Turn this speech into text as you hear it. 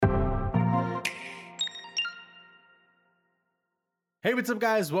Hey, what's up,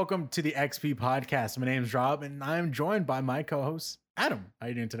 guys? Welcome to the XP Podcast. My name's Rob, and I'm joined by my co-host Adam. How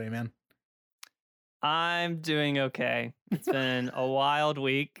you doing today, man? I'm doing okay. It's been a wild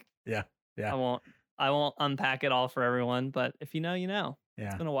week. Yeah, yeah, I won't unpack it all for everyone, but if you know, you know.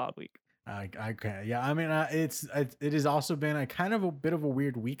 It's yeah. been a wild week. I can. Yeah, I mean, it has also been a kind of a bit of a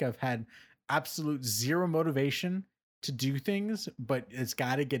weird week. I've had absolute zero motivation to do things, but it's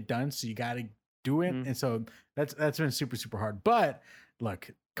got to get done, so you got to do it, Mhm. and so that's been super hard. But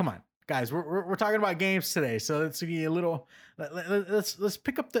look, come on, guys, we're talking about games today, so let's be a little. Let's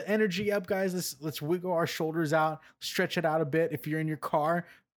pick up the energy up, guys. Let's wiggle our shoulders out, stretch it out a bit. If you're in your car,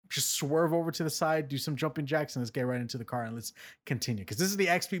 just swerve over to the side, do some jumping jacks, and let's get right into the car and let's continue. Because this is the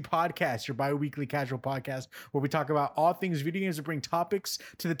XP Podcast, your bi-weekly casual podcast where we talk about all things video games and bring topics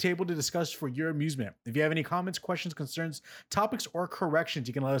to the table to discuss for your amusement. If you have any comments, questions, concerns, topics, or corrections,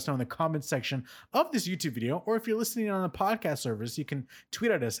 you can let us know in the comments section of this YouTube video. Or if you're listening on the podcast service, you can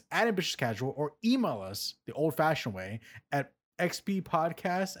tweet at us at Ambitious Casual or email us the old-fashioned way at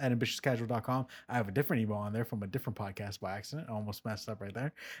xppodcast@ambitiouscasual.com. I have a different email on there from a different podcast by accident. I almost messed up right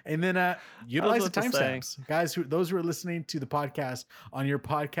there. And then utilize the timestamps. Guys, those who are listening to the podcast on your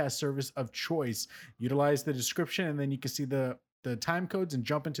podcast service of choice, utilize the description and then you can see the time codes and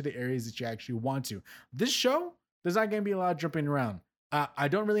jump into the areas that you actually want to. This show, there's not going to be a lot of jumping around. I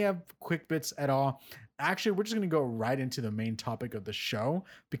don't really have quick bits at all. Actually, we're just going to go right into the main topic of the show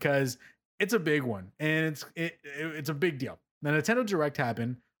because it's a big one and it's a big deal. The Nintendo Direct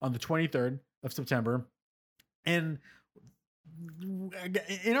happened on the 23rd of September. And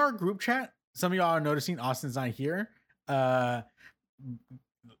in our group chat, some of y'all are noticing Austin's not here.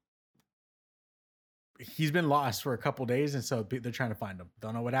 He's been lost for a couple days, and so they're trying to find him.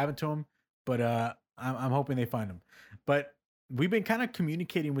 Don't know what happened to him, but I'm hoping they find him. But we've been kind of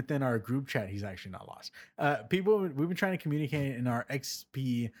communicating within our group chat. He's actually not lost. We've been trying to communicate in our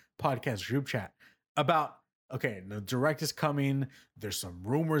XP Podcast group chat about, okay, the Direct is coming. There's some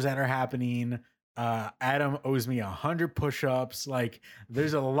rumors that are happening. Adam owes me 100 push-ups. Like,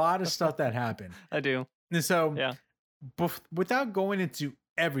 there's a lot of stuff that happened. I do. And so, yeah. Without going into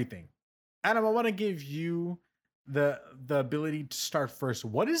everything, Adam, I want to give you the ability to start first.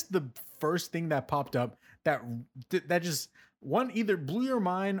 What is the first thing that popped up that just one either blew your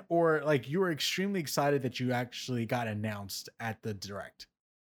mind or like you were extremely excited that you actually got announced at the Direct?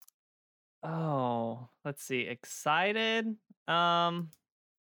 Oh, let's see. Excited.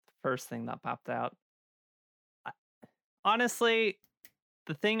 First thing that popped out. Honestly,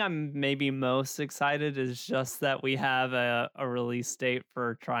 the thing I'm maybe most excited is just that we have a release date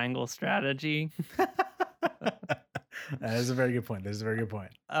for Triangle Strategy. That is a very good point.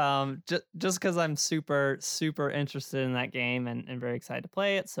 Just because I'm super interested in that game and very excited to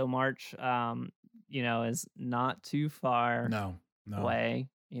play it. So March, is not too far away.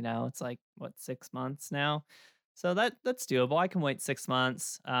 It's like what, 6 months now. So that's doable. I can wait 6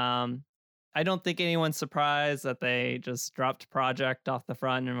 months. I don't think anyone's surprised that they just dropped Project off the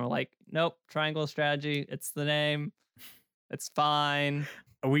front and were like, nope, Triangle Strategy, it's the name. It's fine.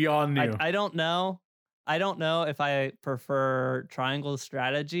 We all knew. I don't know. I don't know if I prefer Triangle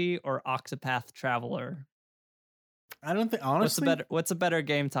Strategy or Octopath Traveler. I don't think, honestly. What's a better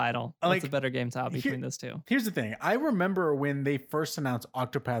game title? What's a better game title between those two? Here's the thing. I remember when they first announced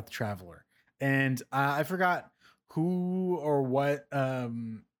Octopath Traveler, and I forgot who or what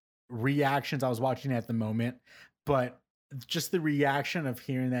reactions I was watching at the moment, but just the reaction of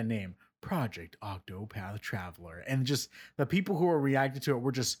hearing that name, Project Octopath Traveler, and just the people who were reacting to it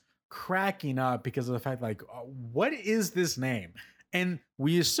were just cracking up because of the fact, like, what is this name? And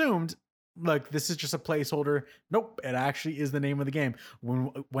we assumed, like, this is just a placeholder. Nope, it actually is the name of the game.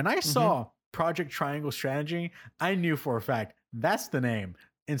 When I saw Project Triangle Strategy, I knew for a fact that's the name.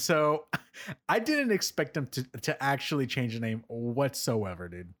 And so I didn't expect them to actually change the name whatsoever,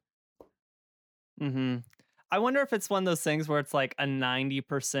 dude. I wonder if it's one of those things where it's like a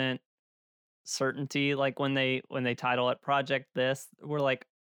 90% certainty, like when they title it Project this, we're like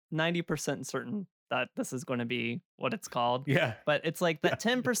 90% certain that this is going to be what it's called. Yeah. But it's like that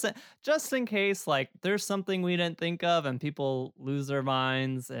 10% just in case like there's something we didn't think of and people lose their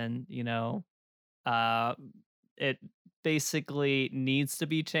minds and it basically needs to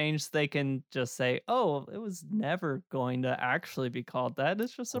be changed. They can just say, oh, it was never going to actually be called that.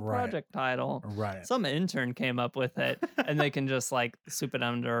 It's just a project title. Right. Some intern came up with it and they can just like soup it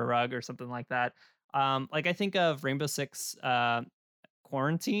under a rug or something like that. Like I think of Rainbow Six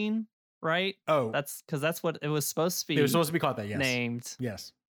Quarantine, right? Oh, that's what it was supposed to be. It was supposed to be called that, yes. Named.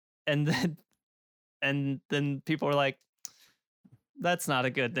 Yes. And then people were like, that's not a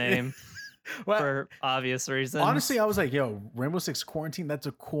good name. Well, for obvious reasons. honestly, I was like, yo, Rainbow Six Quarantine, that's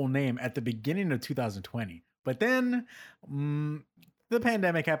a cool name at the beginning of 2020. But then the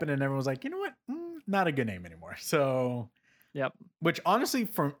pandemic happened and everyone was like, you know what? Not a good name anymore. So, yep. Which honestly,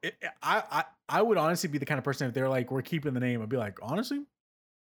 I would honestly be the kind of person, if they're like, we're keeping the name, I'd be like, honestly,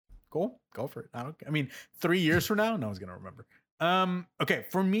 cool, go for it. I mean, 3 years from now, no one's gonna remember. Okay,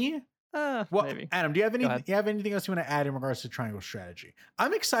 for me, well, maybe. Adam, do you have anything else you want to add in regards to Triangle Strategy?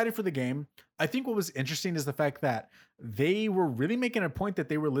 I'm excited for the game. I think what was interesting is the fact that they were really making a point that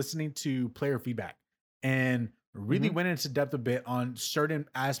they were listening to player feedback and really went into depth a bit on certain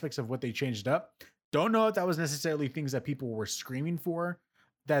aspects of what they changed up. Don't know if that was necessarily things that people were screaming for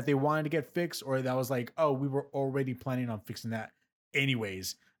that they wanted to get fixed, or that was like, oh, we were already planning on fixing that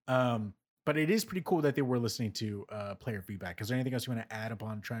anyways. But it is pretty cool that they were listening to player feedback. Is there anything else you want to add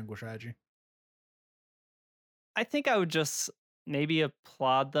upon Triangle Strategy? I think I would just maybe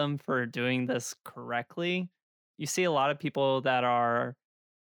applaud them for doing this correctly. You see a lot of people that are,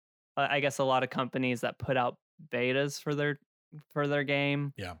 I guess, a lot of companies that put out betas for their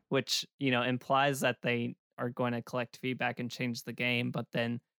game. Yeah. Which, implies that they are going to collect feedback and change the game, but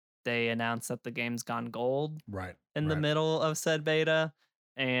then they announce that the game's gone gold in the middle of said beta.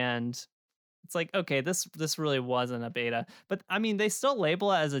 And it's like, okay, this really wasn't a beta. But I mean, they still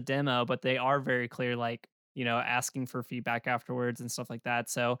label it as a demo, but they are very clear, like, asking for feedback afterwards and stuff like that.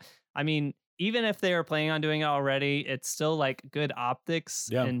 So, I mean, even if they are planning on doing it already, it's still like good optics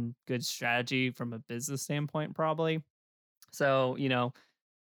and good strategy from a business standpoint, probably. So,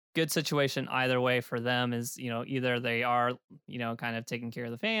 good situation either way for them is, either they are, kind of taking care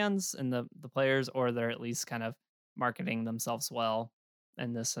of the fans and the players, or they're at least kind of marketing themselves well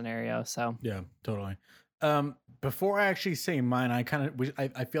in this scenario. So yeah, totally. Before I actually say mine, I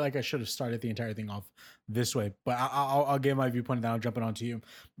feel like I should have started the entire thing off this way, but I'll give my viewpoint and then I'll jump it onto you.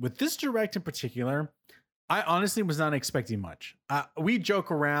 With this direct in particular, I honestly was not expecting much. We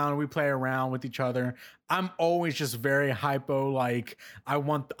joke around, we play around with each other. I'm always just very hypo. Like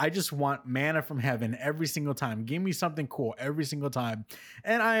I just want manna from heaven every single time. Give me something cool every single time.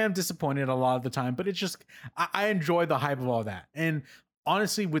 And I am disappointed a lot of the time, but it's just, I enjoy the hype of all that. And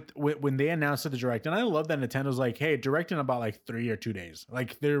honestly, with when they announced the direct, and I love that Nintendo's like, hey, direct in about like 3 or 2 days.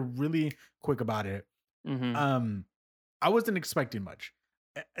 Like they're really quick about it. I wasn't expecting much,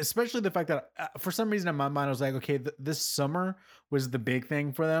 especially the fact that for some reason in my mind I was like, okay, this summer was the big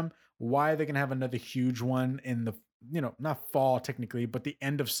thing for them. Why are they gonna have another huge one in the, not fall technically, but the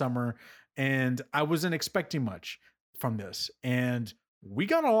end of summer? And I wasn't expecting much from this, and we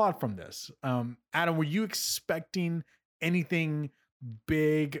got a lot from this. Adam, were you expecting anything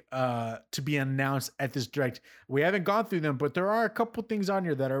big to be announced at this direct? We haven't gone through them, but there are a couple things on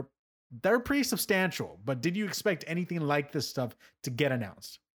here that are pretty substantial. But did you expect anything like this stuff to get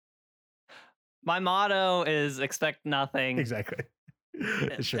announced? My motto is expect nothing. Exactly.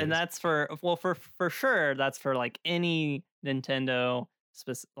 And that's for sure, that's for like any Nintendo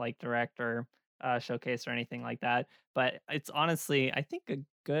like direct or showcase or anything like that. But it's honestly, I think, a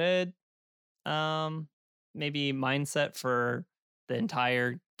good maybe mindset for the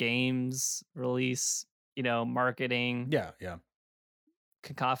entire game's release, marketing. Yeah.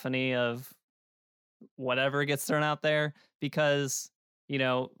 Cacophony of whatever gets thrown out there, because,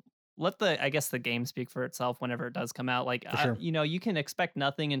 let the game speak for itself whenever it does come out. Like, sure. You can expect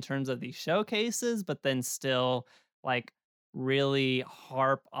nothing in terms of these showcases, but then still like really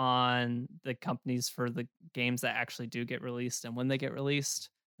harp on the companies for the games that actually do get released and when they get released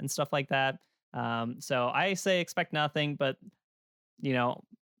and stuff like that. So I say expect nothing, but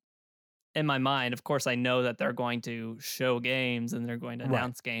in my mind, of course, I know that they're going to show games and they're going to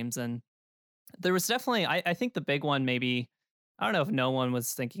announce games. And there was definitely, I think the big one, maybe, I don't know if no one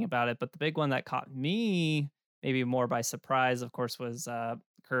was thinking about it, but the big one that caught me maybe more by surprise, of course, was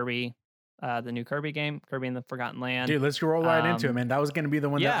Kirby, the new Kirby game, Kirby and the Forgotten Land. Dude, let's roll right into it, man. That was going to be the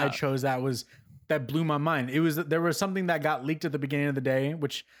one that I chose. That blew my mind. There was something that got leaked at the beginning of the day,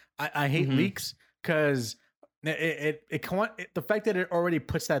 which I hate leaks, because the fact that it already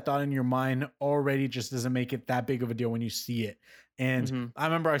puts that thought in your mind already just doesn't make it that big of a deal when you see it. And I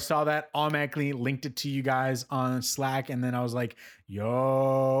remember I saw that, automatically linked it to you guys on Slack, and then I was like,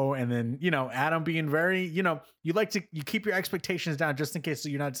 yo, and then Adam being very, you keep your expectations down just in case so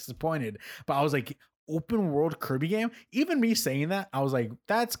you're not disappointed. But I was like, open world Kirby game, even me saying that, I was like,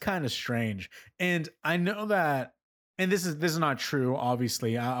 that's kind of strange. And I know that, and this is not true,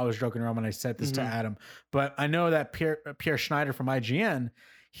 obviously. I was joking around when I said this to Adam, but I know that Pierre Schneider from IGN,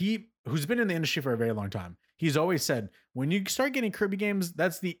 who's been in the industry for a very long time, he's always said, when you start getting Kirby games,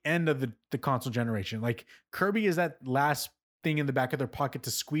 that's the end of the console generation. Like, Kirby is that last thing in the back of their pocket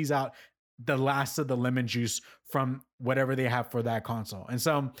to squeeze out the last of the lemon juice from whatever they have for that console. And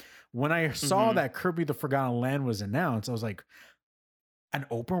so when I saw that Kirby the Forgotten Land was announced, I was like, an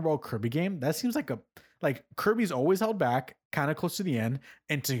open world Kirby game? That seems like Kirby's always held back kind of close to the end,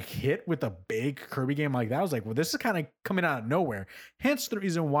 and to hit with a big Kirby game like that, I was like, well, this is kind of coming out of nowhere. Hence the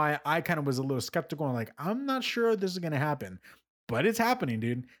reason why I kind of was a little skeptical and like, I'm not sure this is going to happen, but it's happening,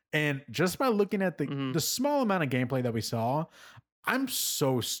 dude. And just by looking at the small amount of gameplay that we saw, I'm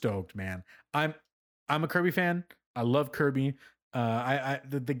so stoked, man. I'm a Kirby fan. I love Kirby.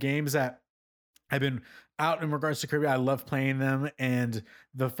 The games that I've been out in regards to Kirby, I love playing them, and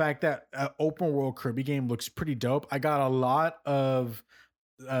the fact that an open world Kirby game looks pretty dope. I got a lot of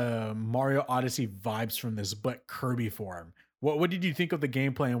Mario Odyssey vibes from this, but Kirby form. What did you think of the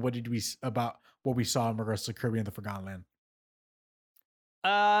gameplay, and what did we about what we saw in regards to Kirby and the Forgotten Land?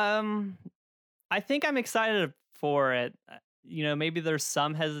 I think I'm excited for it. Maybe there's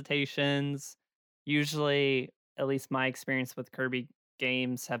some hesitations. Usually, at least my experience with Kirby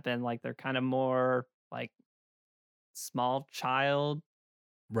games have been like they're kind of more like small child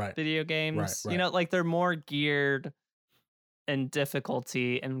video games. Right. Like they're more geared in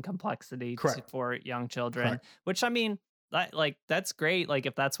difficulty and complexity for young children. Which I mean, that's great. Like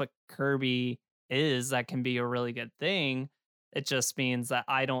if that's what Kirby is, that can be a really good thing. It just means that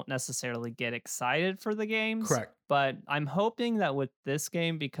I don't necessarily get excited for the games. But I'm hoping that with this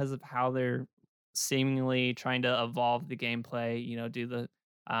game, because of how they're seemingly trying to evolve the gameplay, do the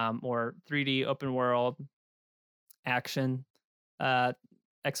more 3D open world action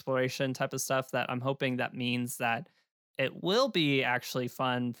exploration type of stuff, that I'm hoping that means that it will be actually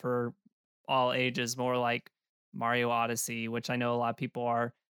fun for all ages, more like Mario Odyssey, which I know a lot of people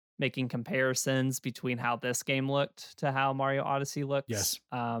are making comparisons between how this game looked to how Mario Odyssey looks. Yes.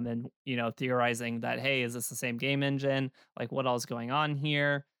 And theorizing that, hey, is this the same game engine? Like what else is going on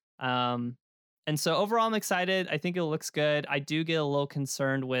here? And so overall, I'm excited. I think it looks good. I do get a little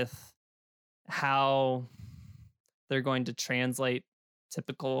concerned with how they're going to translate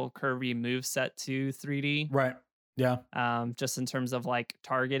typical Kirby moveset to 3D. Right. Yeah. Just in terms of like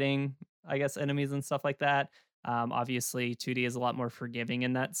targeting, I guess, enemies and stuff like that. Obviously, 2D is a lot more forgiving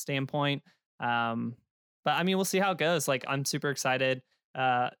in that standpoint. But I mean, we'll see how it goes. Like, I'm super excited.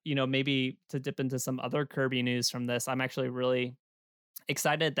 Maybe to dip into some other Kirby news from this, I'm actually really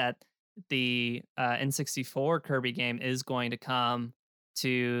excited that the N64 Kirby game is going to come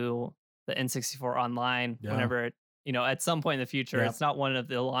to the N64 Online whenever it, at some point in the future. Yeah. It's not one of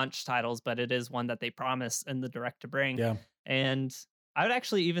the launch titles, but it is one that they promise in the direct to bring. Yeah. And I would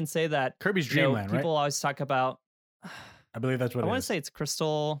actually even say that Kirby's Dream Land, people always talk about. I believe that's what I want to say it's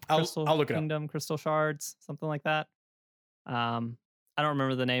Crystal I'll look Kingdom, Crystal Shards, something like that. I don't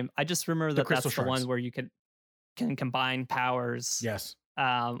remember the name. I just remember that that's the one where you can combine powers. Yes.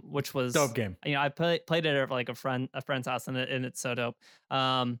 Which was dope game. I played it at like a friend's house, and it's so dope.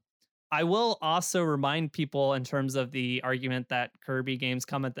 I will also remind people in terms of the argument that Kirby games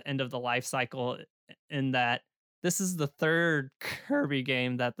come at the end of the life cycle, in that this is the third Kirby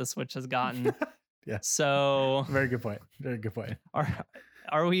game that the Switch has gotten. Yeah. So very good point. Very good point.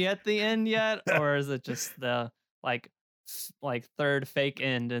 Are we at the end yet, or is it just the like third fake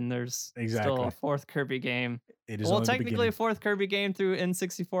end, and there's still a fourth Kirby game? It is technically a fourth Kirby game through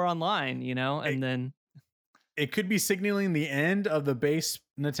N64 Online, and then it could be signaling the end of the base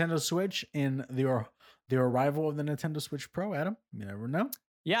Nintendo Switch and the arrival of the Nintendo Switch Pro. Adam, you never know.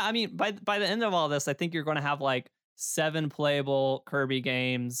 Yeah, I mean, by the end of all this, I think you're going to have like 7 playable Kirby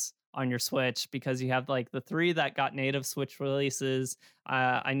games on your Switch, because you have like the 3 that got native Switch releases.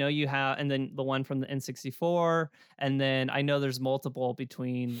 I know you have, and then the one from the N64, and then I know there's multiple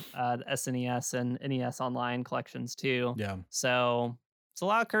between the SNES and NES Online collections too. Yeah. So it's a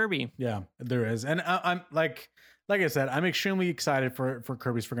lot of Kirby. Yeah, there is, and I'm like I said, I'm extremely excited for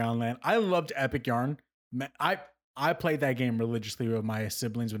Kirby's Forgotten Land. I loved Epic Yarn. I played that game religiously with my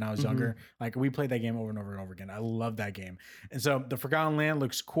siblings when I was younger. Like we played that game over and over and over again. I love that game. And so the Forgotten Land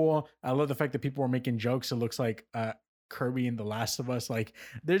looks cool. I love the fact that people were making jokes. It looks like Kirby and The Last of Us. Like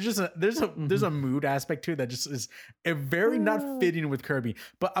there's a mood aspect to it that just is very not fitting with Kirby.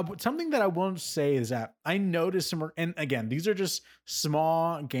 But something that I won't say is that I noticed some, and again, these are just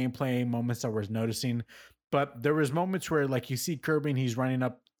small gameplay moments that we're noticing. But there was moments where like you see Kirby and he's running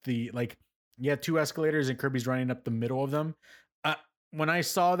up the like. You have 2 escalators and Kirby's running up the middle of them. When I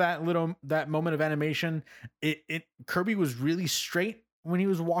saw that moment of animation, Kirby was really straight when he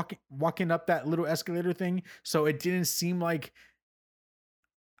was walking up that little escalator thing. So it didn't seem like,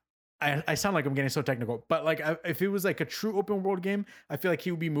 I sound like I'm getting so technical, but like if it was like a true open world game, I feel like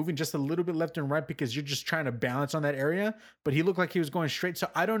he would be moving just a little bit left and right because you're just trying to balance on that area. But he looked like he was going straight. So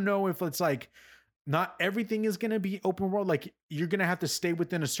I don't know if it's like not everything is going to be open world. Like you're going to have to stay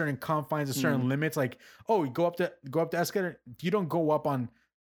within a certain confines, a certain limits. Like, oh, you go up the escalator. You don't go up on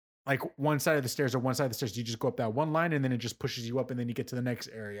like one side of the stairs or one side of the stairs. You just go up that one line and then it just pushes you up and then you get to the next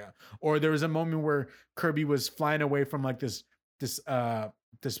area. Or there was a moment where Kirby was flying away from like this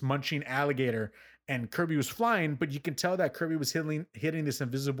munching alligator and Kirby was flying, but you can tell that Kirby was hitting this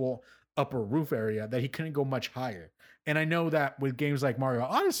invisible upper roof area that he couldn't go much higher. And I know that with games like Mario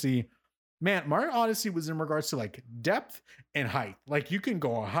Odyssey, man, Mario Odyssey was in regards to like depth and height. Like you can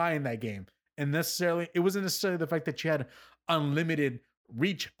go high in that game. And it wasn't necessarily the fact that you had unlimited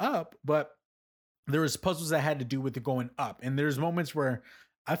reach up, but there was puzzles that had to do with the going up. And there's moments where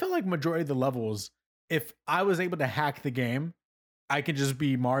I felt like majority of the levels, if I was able to hack the game, I can just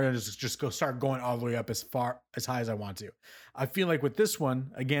be Mario and just go start going all the way up as high as I want to. I feel like with this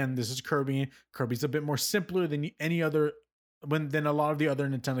one, again, this is Kirby. Kirby's a bit more simpler than than a lot of the other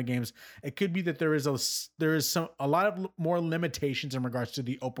Nintendo games. It could be that there is a lot of more limitations in regards to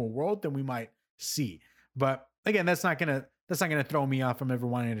the open world than we might see. But again, that's not gonna throw me off from ever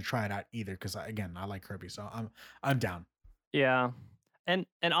wanting to try it out either. Because again, I like Kirby, so I'm down. Yeah, and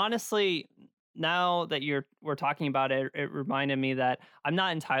honestly, now that we're talking about it, it reminded me that I'm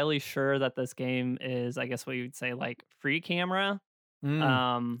not entirely sure that this game is, I guess what you would say, like free camera.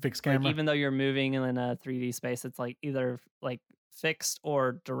 Fixed camera. Like even though you're moving in a 3D space, it's like either like fixed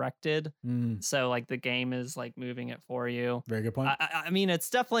or directed. So like the game is like moving it for you. Very good point. I mean, it's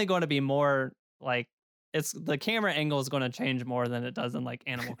definitely going to be more like the camera angle is going to change more than it does in like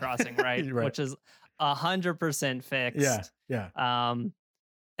Animal Crossing, right? Right. Which is 100% fixed. Yeah.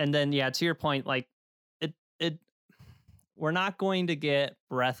 And then, yeah, to your point, like we're not going to get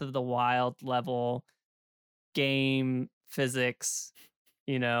Breath of the Wild level game physics,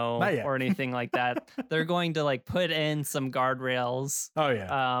 or anything like that. They're going to like put in some guardrails. Oh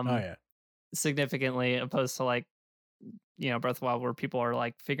yeah. Significantly opposed to like, Breath of the Wild, where people are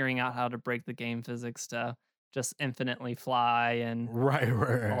like figuring out how to break the game physics to just infinitely fly and right.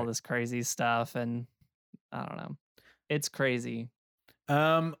 all this crazy stuff. And I don't know. It's crazy.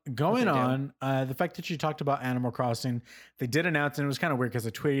 Going on, the fact that you talked about Animal Crossing, they did announce, and it was kind of weird because I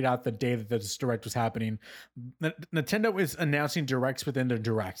tweeted out the day that this direct was happening. Nintendo is announcing directs within their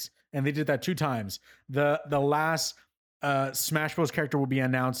directs, and they did that 2 times. The last Smash Bros. Character will be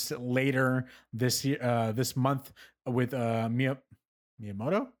announced later this year, this month with Miyamoto?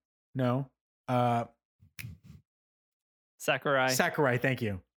 No, Sakurai. Thank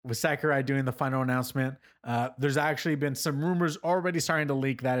you. With Sakurai doing the final announcement. There's actually been some rumors already starting to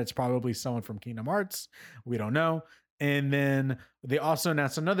leak that it's probably someone from Kingdom Hearts. We don't know. And then they also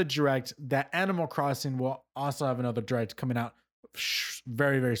announced another direct that Animal Crossing will also have another direct coming out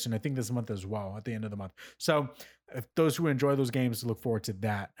very, very soon. I think this month as well, at the end of the month. So if those who enjoy those games look forward to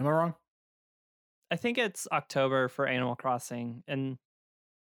that. Am I wrong? I think it's October for Animal Crossing and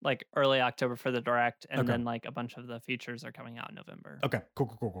like early October for the direct, and then like a bunch of the features are coming out in November. Okay,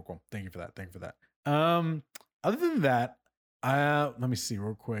 cool. Thank you for that. Other than that, let me see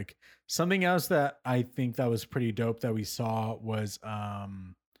real quick. Something else that I think that was pretty dope that we saw was oh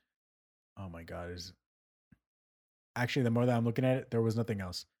my god, is actually the more that I'm looking at it, there was nothing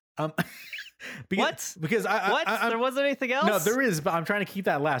else. Because there wasn't anything else? No, there is, but I'm trying to keep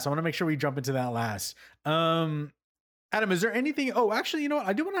that last. I want to make sure we jump into that last. Adam, is there anything? Oh, actually, you know what?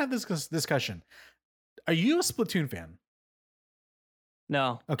 I do want to have this discussion. Are you a Splatoon fan?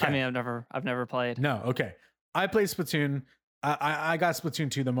 No. Okay. I mean, I've never played. No. Okay. I played Splatoon. I got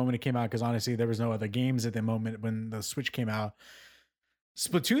Splatoon 2 the moment it came out because honestly, there was no other games at the moment when the Switch came out.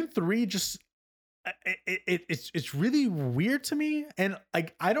 Splatoon 3 just it's really weird to me, and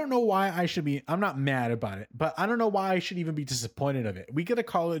like I don't know why I'm not mad about it, but I don't know why I should even be disappointed of it. We get a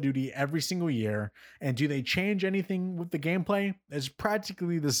Call of Duty every single year, and do they change anything with the gameplay? It's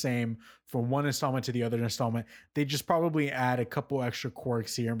practically the same from one installment to the other installment. They just probably add a couple extra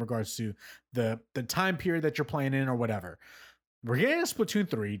quirks here in regards to the time period that you're playing in or whatever. We're getting a Splatoon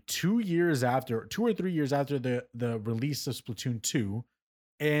 3 2 or 3 years after the release of Splatoon 2,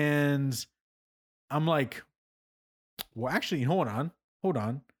 and I'm like, well, actually, hold on. Let me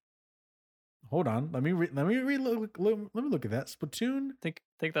look at that. Splatoon. I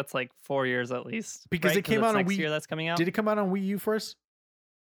think that's like 4 years at least. Because it came out on Wii. Year that's coming out. Did it come out on Wii U first?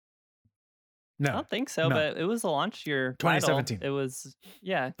 No, I don't think so. No. But it was the launch year. 2017. It was,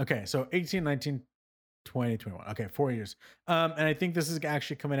 yeah. Okay, so 18, 19, 20, 21. Okay, 4 years. And I think this is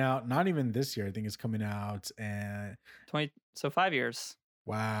actually coming out. Not even this year. I think it's coming out and 5 years.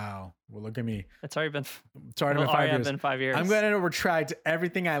 Wow. Well, look at me. It's already been. It's already been 5 years. I'm going to retract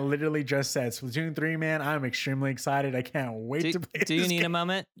everything I literally just said. Splatoon 3, man, I'm extremely excited. I can't wait to play. Do you need a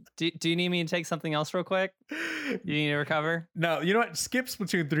moment? Do you need me to take something else real quick? You need to recover? No, you know what? Skip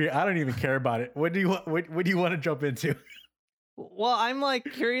Splatoon 3. I don't even care about it. What do you want to jump into? Well, I'm like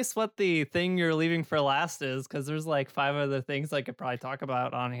curious what the thing you're leaving for last is, because there's like 5 other things I could probably talk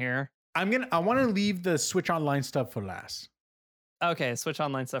about on here. I want to leave the Switch Online stuff for last. Okay, Switch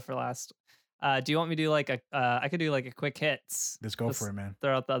Online stuff for last. Do you want me to do like I could do like a quick hits. Let's go for it, man.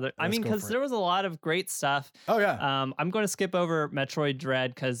 Throw out the other. I mean, because there was a lot of great stuff. Oh yeah. I'm going to skip over Metroid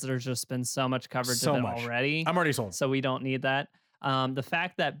Dread because there's just been so much coverage of it already. I'm already sold. So we don't need that. The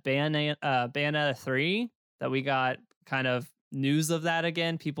fact that Bayonetta 3, that we got kind of news of that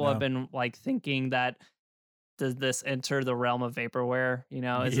again. People have been like thinking that, does this enter the realm of vaporware? You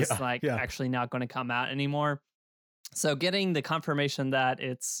know, is this actually not going to come out anymore? So getting the confirmation that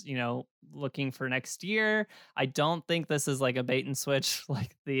it's, you know, looking for next year. I don't think this is like a bait and switch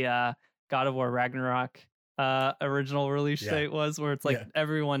like the God of War Ragnarok original release date was, where it's like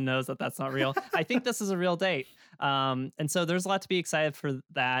everyone knows that that's not real. I think this is a real date. And so there's a lot to be excited for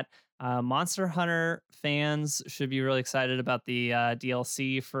that. Monster Hunter fans should be really excited about the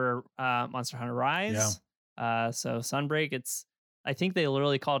DLC for Monster Hunter Rise. So Sunbreak, I think they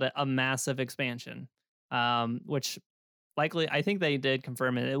literally called it a massive expansion. Which likely, I think they did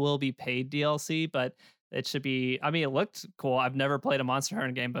confirm it. It will be paid DLC, but it should be. I mean, it looked cool. I've never played a Monster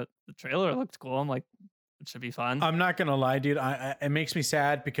Hunter game, but the trailer looked cool. I'm like, it should be fun. I'm not gonna lie, dude. It makes me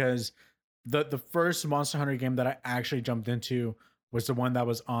sad because the first Monster Hunter game that I actually jumped into was the one that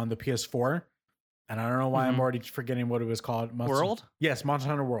was on the PS4, and I don't know why I'm already forgetting what it was called. World? Yes, Monster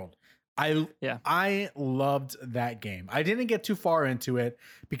Hunter World. I loved that game. I didn't get too far into it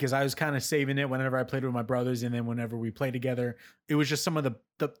because I was kind of saving it whenever I played with my brothers, and then whenever we played together, it was just some of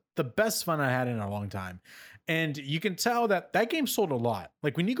the best fun I had in a long time. And you can tell that game sold a lot.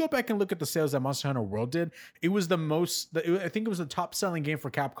 Like when you go back and look at the sales that Monster Hunter World did, it was I think it was the top selling game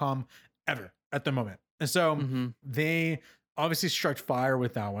for Capcom ever at the moment. And so they obviously struck fire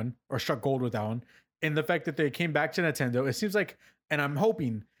with that one, or struck gold with that one. And the fact that they came back to Nintendo, it seems like, and I'm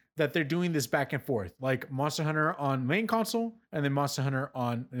hoping that they're doing this back and forth, like Monster Hunter on main console and then Monster Hunter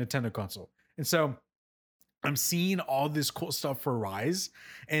on Nintendo console. And so I'm seeing all this cool stuff for Rise.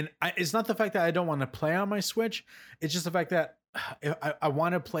 And it's not the fact that I don't want to play on my Switch. It's just the fact that I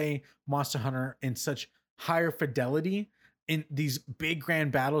want to play Monster Hunter in such higher fidelity in these big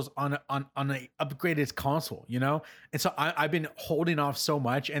grand battles on a upgraded console, you know? And so I've been holding off so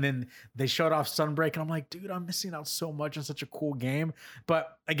much, and then they showed off Sunbreak, and I'm like, dude, I'm missing out so much on such a cool game.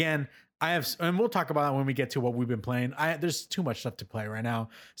 But again, and we'll talk about it when we get to what we've been playing. There's too much stuff to play right now.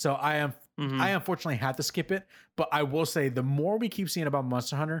 So I unfortunately had to skip it, but I will say the more we keep seeing about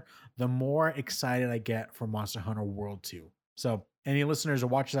Monster Hunter, the more excited I get for Monster Hunter World 2. So any listeners or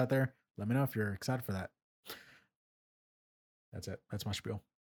watchers out there, let me know if you're excited for that. That's it. That's my spiel.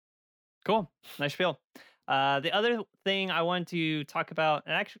 Cool. Nice spiel. The other thing I wanted to talk about,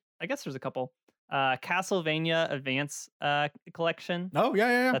 and actually, I guess there's a couple. Castlevania Advance Collection. Oh,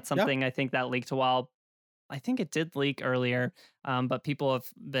 yeah. That's something I think that leaked a while. I think it did leak earlier, but people have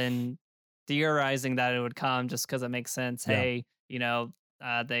been theorizing that it would come just because it makes sense. Yeah. Hey, you know,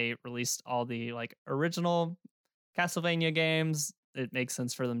 they released all the like original Castlevania games. It makes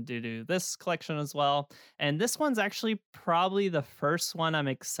sense for them to do this collection as well. And this one's actually probably the first one I'm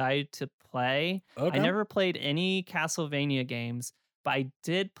excited to play. Okay. I never played any Castlevania games, but I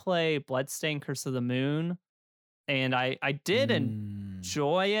did play Bloodstained Curse of the Moon, and I did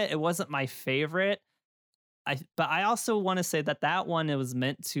enjoy it. It wasn't my favorite. But I also want to say that one, it was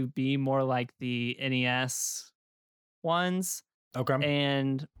meant to be more like the NES ones. Okay.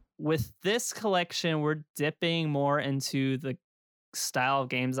 And with this collection, we're dipping more into the style of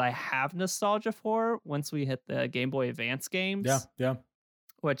games I have nostalgia for once we hit the Game Boy Advance games. Yeah.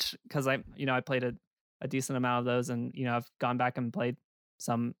 Which, because I played a decent amount of those, and I've gone back and played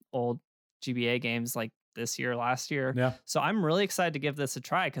some old GBA games like this year, last year. Yeah. So I'm really excited to give this a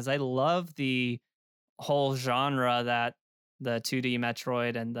try because I love the whole genre that the 2D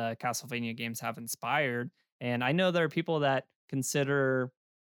Metroid and the Castlevania games have inspired. And I know there are people that consider,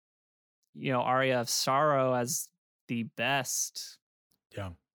 Aria of Sorrow as the best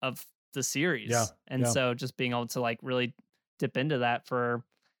of the series. Yeah. And so just being able to like really dip into that for,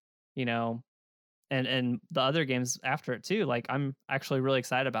 and the other games after it too. Like I'm actually really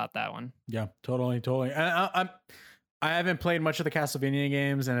excited about that one. Yeah, totally. And I haven't played much of the Castlevania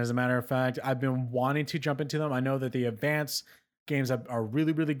games, and as a matter of fact, I've been wanting to jump into them. I know that the Advance games are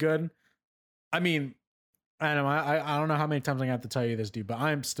really, really good. I mean, I know. I don't know how many times I have to tell you this, dude, but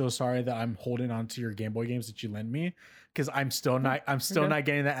I'm still sorry that I'm holding on to your Game Boy games that you lend me, because I'm still not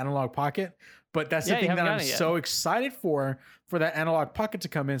getting that analog pocket. But that's the thing that I'm so excited for that analog pocket to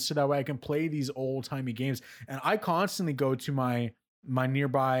come in, so that way I can play these old timey games. And I constantly go to my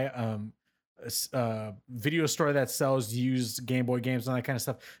nearby video store that sells used Game Boy games and that kind of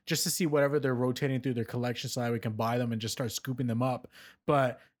stuff, just to see whatever they're rotating through their collection, so that we can buy them and just start scooping them up.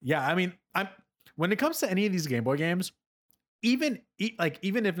 But yeah, I mean, when it comes to any of these Game Boy games, even if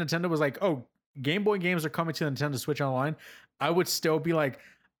Nintendo was like, oh, Game Boy games are coming to Nintendo Switch Online, I would still be like,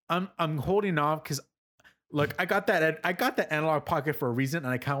 I'm holding off, because look, I got the analog pocket for a reason,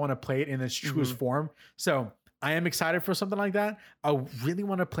 and I kind of want to play it in its truest form. So I am excited for something like that. I really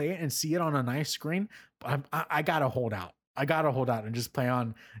want to play it and see it on a nice screen, but I gotta hold out. I gotta hold out and just play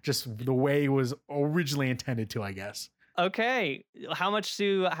on just the way it was originally intended to, I guess. Okay, how much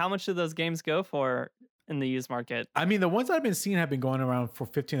do those games go for in the used market? I mean, the ones I've been seeing have been going around for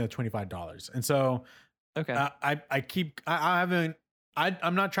 $15 to $25, and so okay,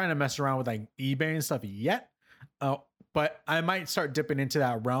 I'm not trying to mess around with like eBay and stuff yet, but I might start dipping into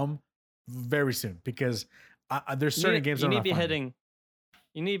that realm very soon, because there's certain games you need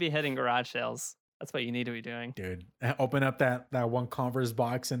to be hitting garage sales. That's what you need to be doing, dude. Open up that one Converse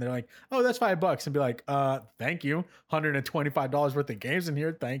box, and they're like, "Oh, that's $5," and be like, thank you, $125 worth of games in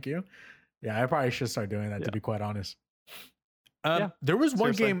here, thank you." Yeah, I probably should start doing that, to be quite honest. There was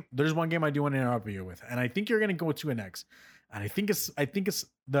one game. There's one game I do want to interrupt you with, and I think you're gonna go to an X, and I think it's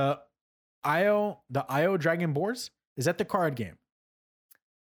the IO Dragon Boars. Is that the card game?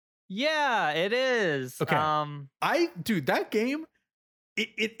 Yeah, it is. Okay. That game,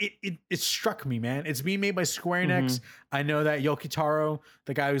 it struck me, man. It's being made by Square Enix. I know that Yoki Taro,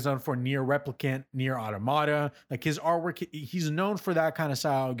 the guy who's done for Nier Replicant, Nier Automata, like his artwork, he's known for that kind of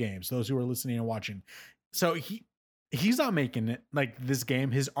style of games. Those who are listening and watching, so he's not making it like this game.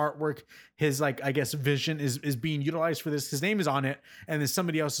 His artwork, his like, I guess, vision is being utilized for this. His name is on it, and then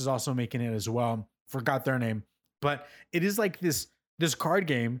somebody else is also making it as well. Forgot their name, but it is like this card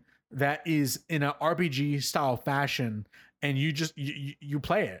game that is in an RPG style fashion, and you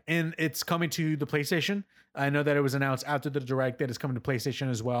play it, and it's coming to the PlayStation. I know that it was announced after the Direct that it's coming to PlayStation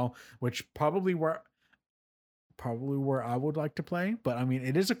as well, which probably where I would like to play. But I mean,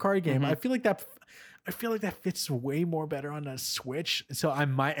 it is a card game. I feel like that fits way more better on a Switch, so I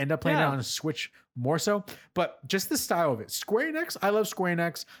might end up playing it on a Switch more so. But just the style of it, Square Enix, I love Square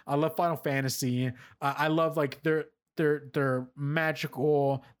Enix. I love Final Fantasy. I love like their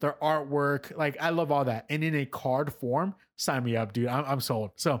magical, their artwork. Like I love all that, and in a card form, sign me up, dude. I'm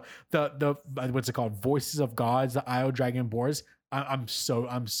sold. So the what's it called? Voices of Gods, the IO Dragon Boars. I'm so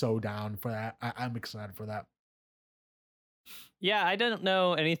down for that. I'm excited for that. Yeah, I didn't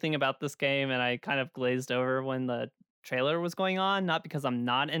know anything about this game, and I kind of glazed over when the trailer was going on. Not because I'm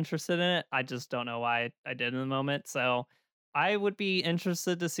not interested in it. I just don't know why I did in the moment. So I would be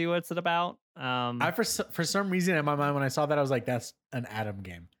interested to see what it's about. For some reason in my mind, when I saw that, I was like, that's an Adam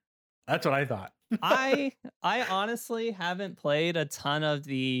game. That's what I thought. I honestly haven't played a ton of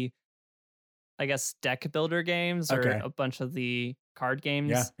the, I guess, deck builder games or a bunch of the card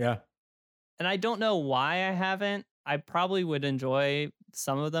games. Yeah. And I don't know why I haven't. I probably would enjoy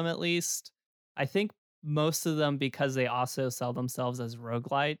some of them at least. I think most of them because they also sell themselves as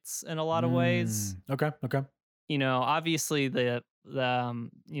roguelites in a lot of ways. Okay. You know, obviously the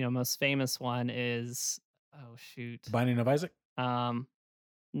most famous one is Binding of Isaac.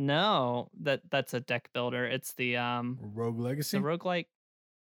 No, that's a deck builder. It's the Rogue Legacy, the roguelike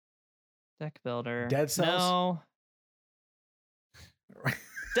deck builder. Dead Cells. No.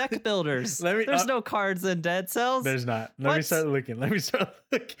 Deck builders. There's no cards in Dead Cells. There's not. Let me start looking.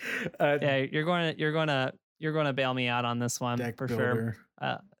 Yeah, you're gonna bail me out on this one deck for builder.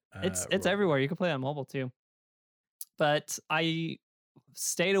 Sure. It's everywhere. You can play it on mobile too. But I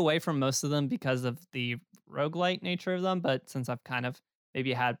stayed away from most of them because of the roguelite nature of them. But since I've kind of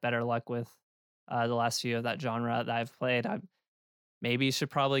maybe had better luck with the last few of that genre that I've played, I maybe should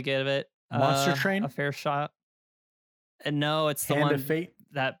probably give it Monster Train a fair shot. And no, it's the Hand one of Fate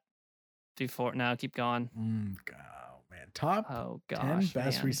that before. No, keep going. Oh man, top 10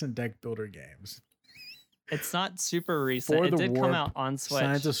 best recent deck builder games. It's not super recent. It did come out on Switch.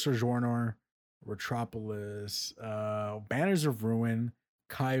 Signs of Sojourner, Retropolis, Banners of Ruin,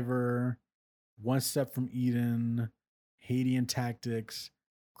 Kyver, One Step from Eden, Hadean Tactics,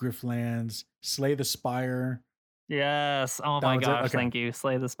 Griftlands, Slay the Spire. Yes. Oh my gosh. Okay. Thank you.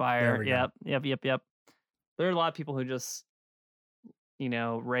 Slay the Spire. Yep. There are a lot of people who just,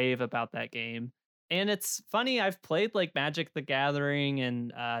 rave about that game. And it's funny, I've played like Magic the Gathering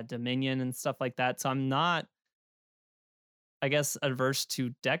and Dominion and stuff like that. So I'm not, I guess, adverse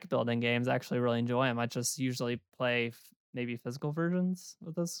to deck building games. I actually really enjoy them. I just usually play maybe physical versions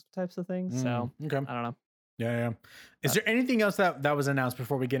of those types of things. So okay. I don't know. Yeah. Is there anything else that was announced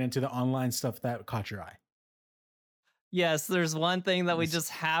before we get into the online stuff that caught your eye? Yes, there's one thing that we just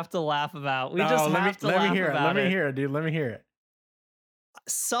have to laugh about. We just have to laugh about it. Let me hear it, dude. Let me hear it.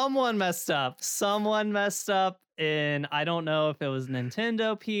 Someone messed up. And I don't know if it was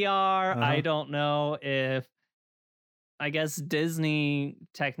Nintendo PR. I don't know if, I guess Disney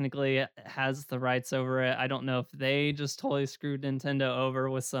technically has the rights over it. I don't know if they just totally screwed Nintendo over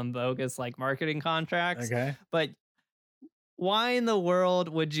with some bogus like marketing contracts. Okay. But why in the world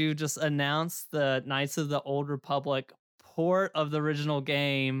would you just announce the Knights of the Old Republic port of the original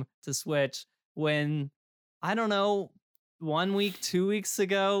game to Switch when, I don't know, 1 week, 2 weeks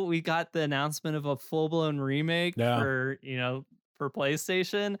ago, we got the announcement of a full-blown remake for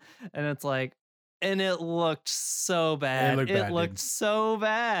PlayStation, and it's like, and it looked so bad. It looked so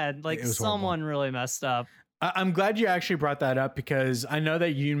bad. Like someone really messed up. I'm glad you actually brought that up, because I know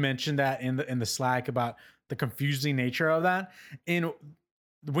that you mentioned that in the Slack about the confusing nature of that. And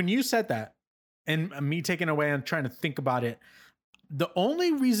when you said that, and me taking away and trying to think about it, the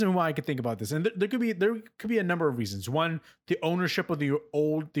only reason why I could think about this, and there could be a number of reasons. One, the ownership of the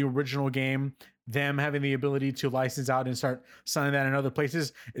original game, them having the ability to license out and start selling that in other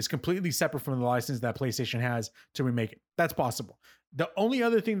places is completely separate from the license that PlayStation has to remake it. That's possible. The only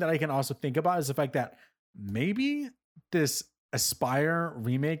other thing that I can also think about is the fact that maybe this Aspyr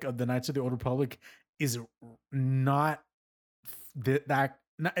remake of the Knights of the Old Republic is not that.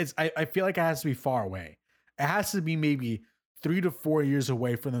 I feel like it has to be far away. It has to be maybe 3 to 4 years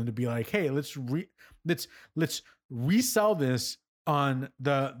away for them to be like, hey, let's resell this on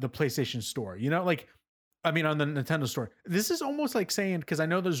the PlayStation Store. You know, like, I mean, on the Nintendo Store. This is almost like saying, because I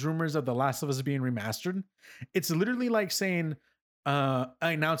know there's rumors of The Last of Us being remastered. It's literally like saying,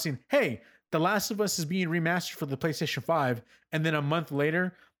 announcing, hey, The Last of Us is being remastered for the PlayStation 5, and then a month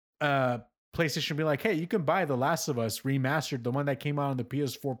later, PlayStation be like, hey, you can buy The Last of Us remastered, the one that came out on the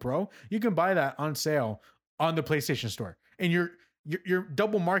PS4 Pro. You can buy that on sale on the PlayStation Store. And you're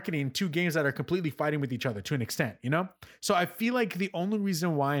double marketing two games that are completely fighting with each other to an extent, you know? So I feel like the only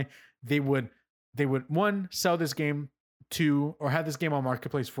reason why they would one, sell this game, two, or have this game on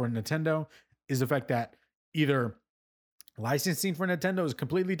marketplace for Nintendo is the fact that either licensing for Nintendo is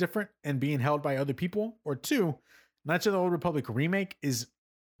completely different and being held by other people, or two, Knights of the Old Republic remake is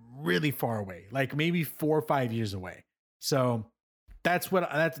really far away, like maybe 4 or 5 years away. So that's what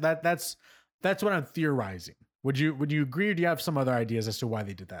I'm theorizing. Would you agree, or do you have some other ideas as to why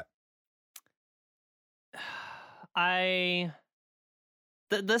they did that?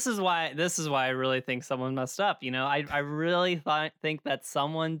 This is why I really think someone messed up. You know, I really think that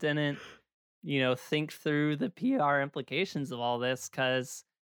someone didn't, think through the PR implications of all this,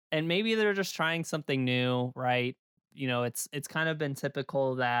 and maybe they're just trying something new, right? You know, it's kind of been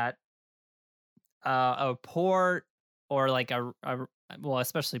typical that a port, or like well,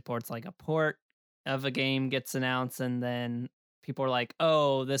 especially ports, like a port of a game gets announced, and then people are like,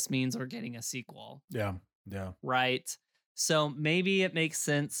 oh, this means we're getting a sequel. Yeah. Right. So maybe it makes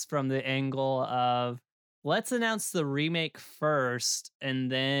sense from the angle of, let's announce the remake first,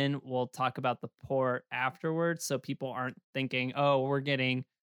 and then we'll talk about the port afterwards, so people aren't thinking, oh, we're getting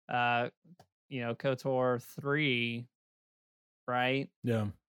KOTOR 3, right? Yeah,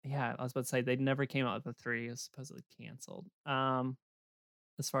 I was about to say they never came out with the 3. It was supposedly canceled,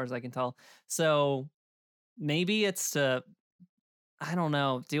 as far as I can tell. So maybe it's to, I don't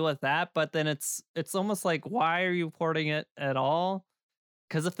know, deal with that. But then it's almost like, why are you porting it at all?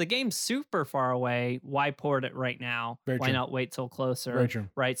 Because if the game's super far away, why port it right now? Why not wait till closer? Very true.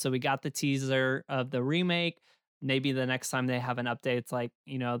 Right. So we got the teaser of the remake. Maybe the next time they have an update, it's like,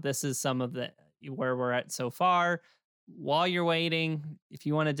 this is some of the where we're at so far. While you're waiting, if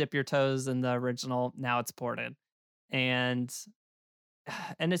you want to dip your toes in the original, now it's ported. And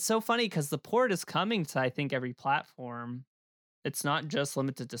it's so funny because the port is coming to, I think, every platform. It's not just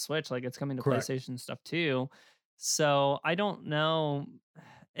limited to Switch. Like, it's coming to Correct. PlayStation stuff too. So I don't know.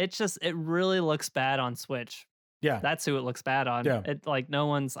 It really looks bad on Switch. Yeah. That's who it looks bad on. Yeah. It, like, no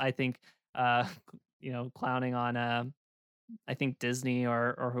one's, I think, clowning on I think Disney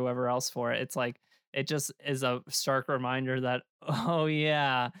or whoever else for it. It's like, it just is a stark reminder that, oh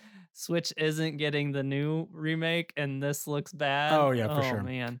yeah, Switch isn't getting the new remake, and this looks bad. Oh yeah, for sure,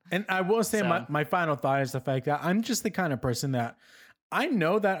 man. And I will say, my final thought is the fact that I'm just the kind of person that I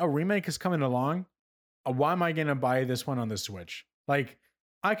know that a remake is coming along. Why am I going to buy this one on the Switch? Like,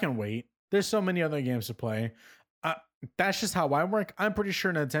 I can wait. There's so many other games to play. That's just how I work. I'm pretty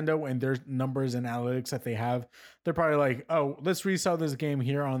sure Nintendo and their numbers and analytics that they have, they're probably like, oh, let's resell this game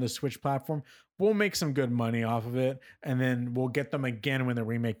here on the Switch platform. We'll make some good money off of it, and then we'll get them again when the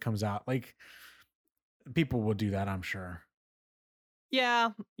remake comes out. Like, people will do that, I'm sure.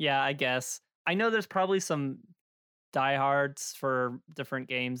 Yeah, I guess. I know there's probably some diehards for different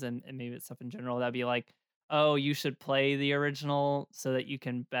games and maybe it's stuff in general that'd be like, oh, you should play the original so that you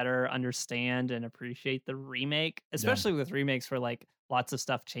can better understand and appreciate the remake, especially with remakes where like lots of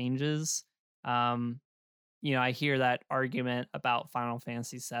stuff changes. I hear that argument about Final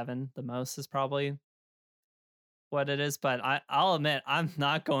Fantasy VII the most is probably what it is, but I'll admit I'm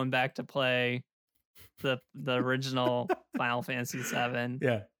not going back to play the original Final Fantasy VII.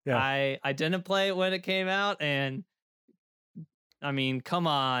 Yeah. I didn't play it when it came out, and I mean, come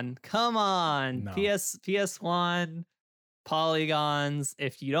on. No. PS1 polygons.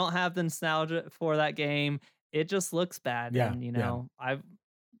 If you don't have the nostalgia for that game, it just looks bad. Yeah. And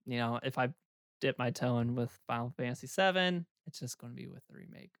if I dip my toe in with Final Fantasy VII, it's just going to be with the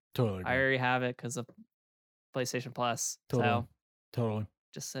remake. Totally. I already have it because of PlayStation Plus. Totally.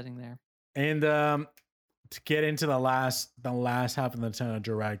 Just sitting there. And to get into the last half of the Nintendo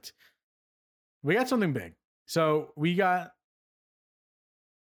Direct, we got something big. So we got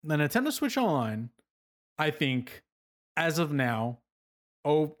the Nintendo Switch Online, I think, as of now,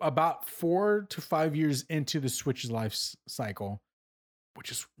 about 4 to 5 years into the Switch's life cycle, which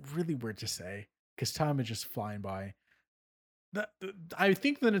is really weird to say because time is just flying by. I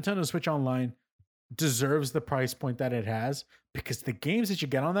think the Nintendo Switch Online deserves the price point that it has because the games that you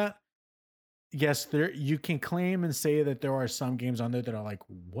get on that, yes, you can claim and say that there are some games on there that are like,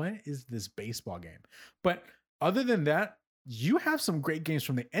 what is this baseball game? But other than that, you have some great games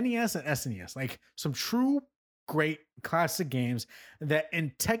from the NES and SNES, like some true great classic games that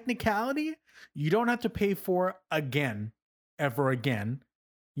in technicality, you don't have to pay for ever again.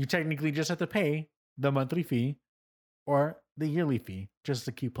 You technically just have to pay the monthly fee or the yearly fee just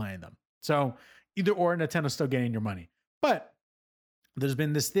to keep playing them. So either or, Nintendo's still getting your money. But there's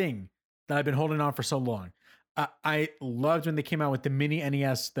been this thing that I've been holding on for so long. I loved when they came out with the mini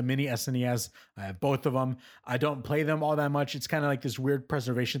NES, the mini SNES. I have both of them. I don't play them all that much. It's kind of like this weird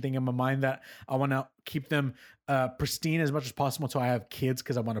preservation thing in my mind that I want to keep them pristine as much as possible until I have kids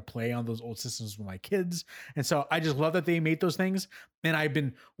because I want to play on those old systems with my kids. And so I just love that they made those things. And I've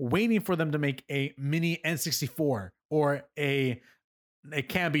been waiting for them to make a mini N64 or it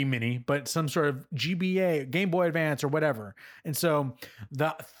can be mini, but some sort of GBA, Game Boy Advance or whatever. And so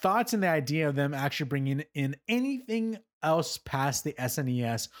the thoughts and the idea of them actually bringing in anything else past the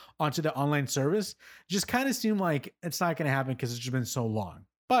SNES onto the online service just kind of seemed like it's not going to happen because it's just been so long.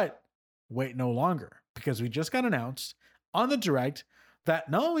 But wait no longer, because we just got announced on the Direct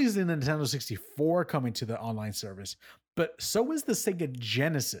that not only is the Nintendo 64 coming to the online service, but so is the Sega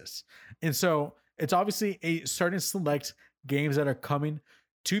Genesis. And so it's obviously a certain select games that are coming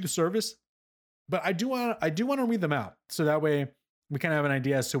to the service, but I do want to read them out so that way we kind of have an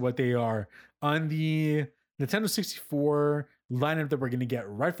idea as to what they are. On the Nintendo 64 lineup that we're going to get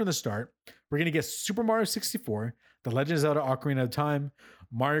right from the start, we're going to get Super Mario 64, The Legend of Zelda: Ocarina of Time,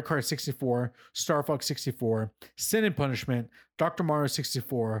 Mario Kart 64, Star Fox 64, Sin and Punishment, Dr. Mario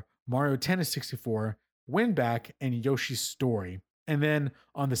 64, Mario Tennis 64, Win Back, and Yoshi's Story. And then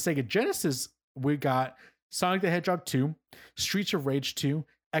on the Sega Genesis, we got Sonic the Hedgehog 2, Streets of Rage 2,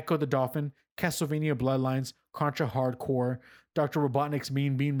 Echo the Dolphin, Castlevania Bloodlines, Contra Hard Corps, Dr. Robotnik's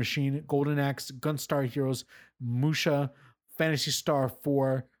Mean Bean Machine, Golden Axe, Gunstar Heroes, Musha, Phantasy Star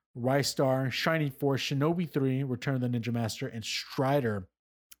 4, Rystar, Shining Force, Shinobi 3, Return of the Ninja Master, and Strider.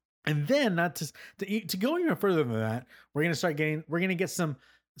 And then to go even further than that, we're gonna get some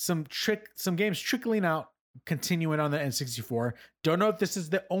games trickling out, continuing on the N64. Don't know if this is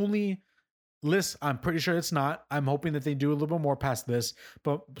the only list. I'm pretty sure it's not. I'm hoping that they do a little bit more past this,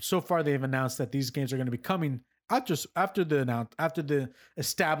 but so far they've announced that these games are going to be coming after the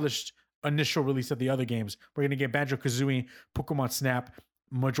established initial release of the other games. We're going to get Banjo-Kazooie, Pokemon Snap,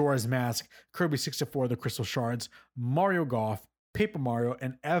 Majora's Mask, Kirby 64, The Crystal Shards, Mario Golf, Paper Mario,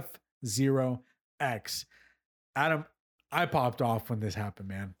 and F-Zero X. Adam, I popped off when this happened,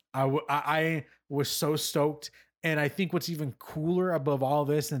 man. I was so stoked. And I think what's even cooler above all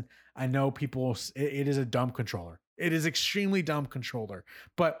this, and I know people, it is a dumb controller. It is extremely dumb controller.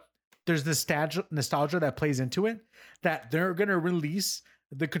 But there's nostalgia that plays into it, that they're going to release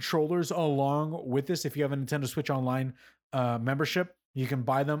the controllers along with this. If you have a Nintendo Switch Online membership, you can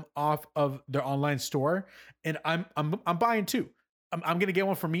buy them off of their online store. And I'm buying two. I'm going to get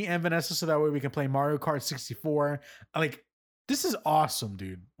one for me and Vanessa so that way we can play Mario Kart 64. Like, This is awesome,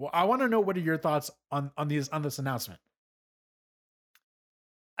 dude. Well, I want to know what are your thoughts on this announcement.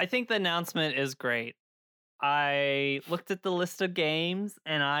 I think the announcement is great. I looked at the list of games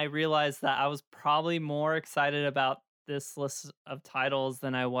and I realized that I was probably more excited about this list of titles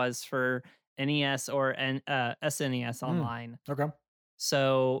than I was for NES or SNES Online. Okay.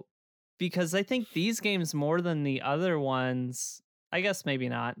 So, because I think these games more than the other ones, I guess maybe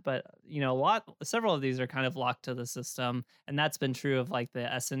not, but several of these are kind of locked to the system, and that's been true of like the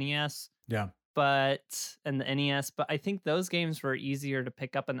SNES. Yeah. And the NES, but I think those games were easier to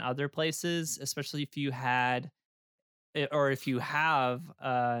pick up in other places, especially if you had or if you have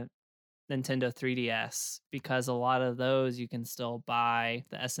Nintendo 3DS, because a lot of those you can still buy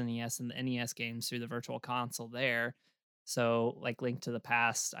the SNES and the NES games through the Virtual Console there. So like Link to the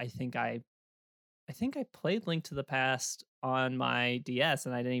Past, I think I played Link to the Past on my DS,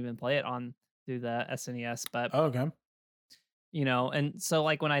 and I didn't even play it on through the SNES, but okay. And so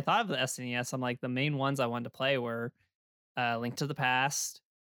like when I thought of the SNES, I'm like the main ones I wanted to play were Link to the Past,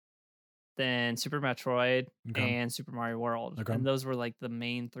 then Super Metroid, and Super Mario World. Okay. And those were like the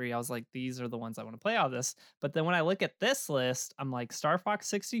main three. I was like, these are the ones I want to play out of this. But then when I look at this list, I'm like, Star Fox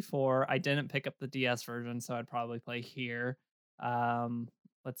 64. I didn't pick up the DS version, so I'd probably play here.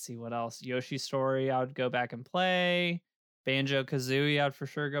 Let's see what else. Yoshi Story, I would go back and play. Banjo Kazooie, I'd for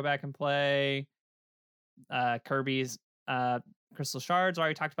sure go back and play. Kirby's Crystal Shards,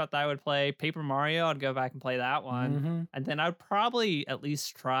 already talked about that. I would play Paper Mario. I'd go back and play that one, and then I'd probably at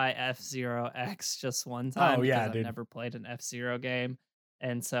least try F-Zero X just one time. Oh yeah, because I've never played an F-Zero game,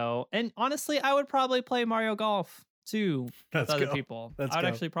 and honestly, I would probably play Mario Golf too with other people. I would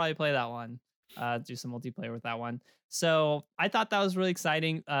actually probably play that one. Do some multiplayer with that one. So I thought that was really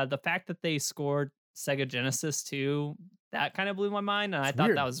exciting. The fact that they scored Sega Genesis too, that kind of blew my mind, and I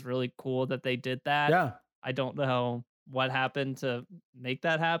thought that was really cool that they did that. Yeah, I don't know what happened to make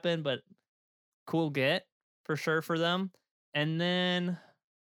that happen, but cool get for sure for them. And then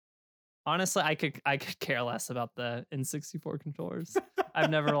honestly, I could care less about the N64 controllers. I've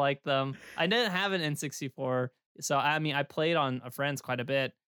never liked them. I didn't have an N64, so I mean I played on a friend's quite a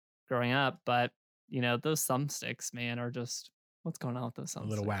bit growing up, but those thumbsticks, man, are just what's going on with those thumbsticks?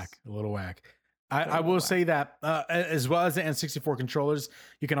 A little whack. I will say that as well as the N64 controllers,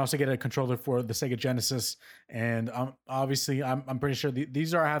 you can also get a controller for the Sega Genesis, and obviously I'm pretty sure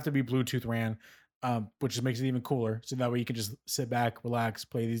these have to be Bluetooth ran, which just makes it even cooler. So that way you can just sit back, relax,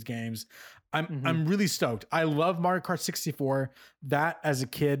 play these games. I'm really stoked. I love Mario Kart 64. That as a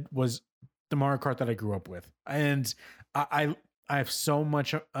kid was the Mario Kart that I grew up with, and I have so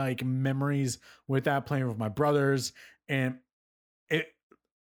much like memories with that, playing with my brothers, and it.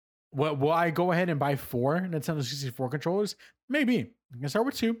 Will I go ahead and buy 4 Nintendo 64 controllers? Maybe. I can start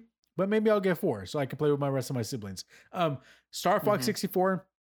with 2, but maybe I'll get 4 so I can play with my rest of my siblings. Star Fox 64.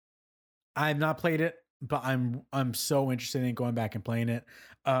 I've not played it, but I'm so interested in going back and playing it.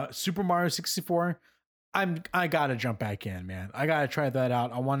 Super Mario 64. I gotta jump back in, man. I gotta try that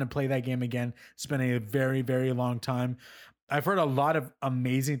out. I want to play that game again. It's been a very, very long time. I've heard a lot of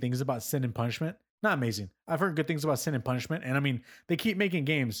amazing things about Sin and Punishment. Not amazing. I've heard good things about Sin and Punishment. And I mean, they keep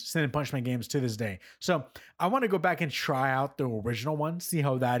making Sin and Punishment games to this day. So I want to go back and try out the original one, see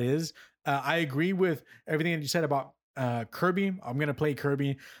how that is. I agree with everything that you said about Kirby. I'm going to play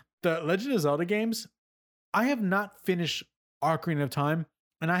Kirby. The Legend of Zelda games, I have not finished Ocarina of Time,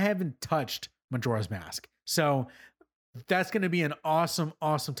 and I haven't touched Majora's Mask. So that's going to be an awesome,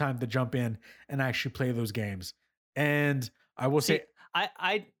 awesome time to jump in and actually play those games. And I will say,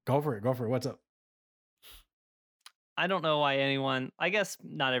 I go for it. What's up? I don't know why I guess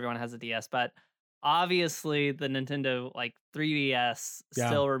not everyone has a DS, but obviously the Nintendo 3DS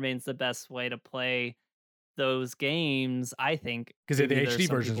still remains the best way to play those games, I think. Because they're the HD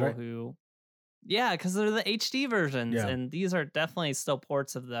versions, right? Because they're the HD versions, and these are definitely still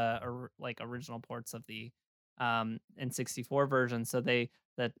ports of the original ports of the N64 version. So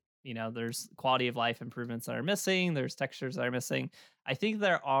there's quality of life improvements that are missing. There's textures that are missing. I think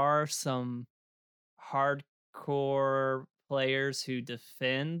there are some hardcore players who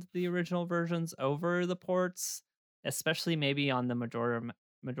defend the original versions over the ports, especially maybe on the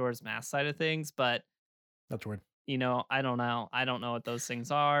Majora's Mask side of things. But that's weird. I don't know. I don't know what those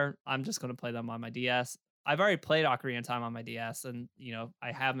things are. I'm just going to play them on my DS. I've already played Ocarina of Time on my DS, and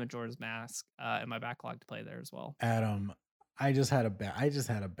I have Majora's Mask in my backlog to play there as well. Adam, I just had a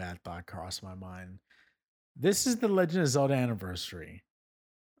bad thought cross my mind. This is the Legend of Zelda anniversary.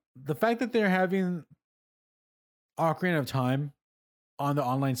 The fact that they're having Ocarina of Time on the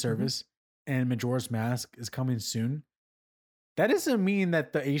online service and Majora's Mask is coming soon, that doesn't mean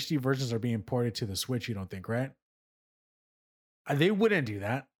that the HD versions are being ported to the Switch, you don't think, right? They wouldn't do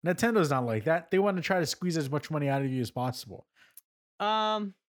that. Nintendo's not like that. They want to try to squeeze as much money out of you as possible.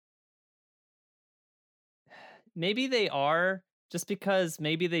 Maybe they are, just because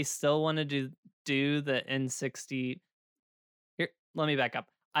maybe they still want to do the N60. Here, let me back up.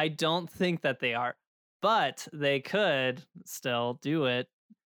 I don't think that they are, but they could still do it.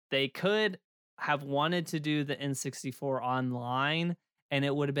 They could have wanted to do the N64 online, and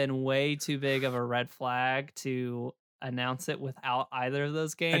it would have been way too big of a red flag to announce it without either of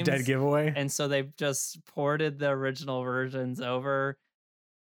those games. A dead giveaway. And so they've just ported the original versions over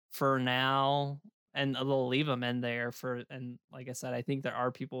for now, and they'll leave them in there for, and like I said, I think there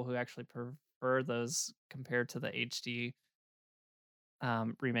are people who actually prefer those compared to the HD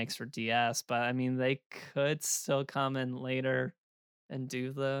remakes for DS, but I mean, they could still come in later and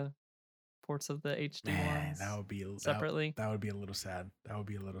do the ports of the HD ones. That would be separately. That would be a little sad. That would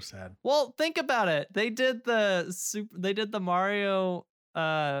be a little sad. Well, think about it. They did the Mario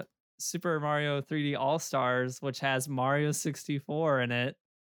Super Mario 3D All Stars, which has Mario 64 in it,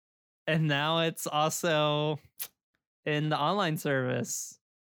 and now it's also in the online service.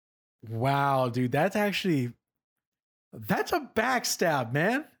 Wow, dude, that's a backstab,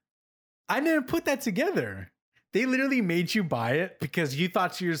 man. I didn't put that together. They literally made you buy it because you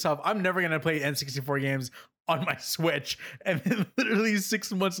thought to yourself, I'm never going to play N64 games on my Switch. And then literally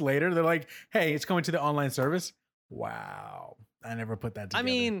 6 months later, they're like, hey, it's coming to the online service. Wow. I never put that together. I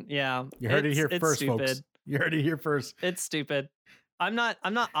mean, yeah. You heard it here first, stupid. Folks. You heard it here first. It's stupid. I'm not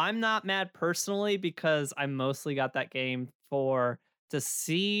mad personally, because I mostly got that game to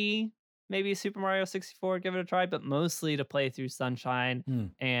see maybe Super Mario 64, give it a try, but mostly to play through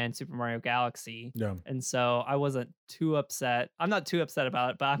Sunshine and Super Mario Galaxy. Yeah. And so I wasn't too upset. I'm not too upset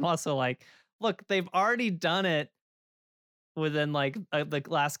about it, but I'm also like, look, they've already done it within like the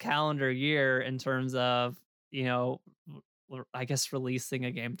last calendar year in terms of, I guess releasing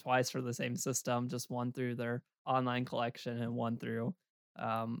a game twice for the same system, just one through their online collection and one through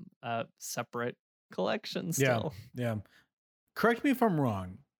a separate collection still. Yeah. Correct me if I'm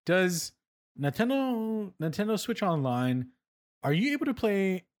wrong. Does Nintendo Switch Online, are you able to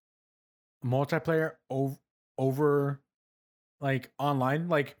play multiplayer over like online?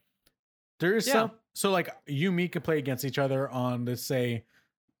 Like there's some, so like you and me could play against each other on, let's say,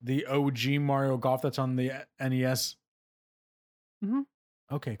 the OG Mario Golf that's on the NES. Mm-hmm.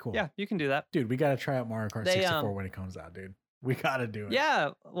 Okay, cool. Yeah, you can do that. Dude, we got to try out Mario Kart 64 when it comes out, dude. We got to do it.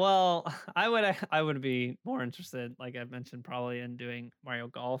 Yeah, well, I would be more interested, like I mentioned, probably in doing Mario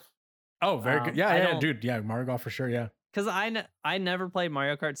Golf. Oh, very good. Yeah, dude. Yeah, Mario Golf for sure, yeah. Because I never played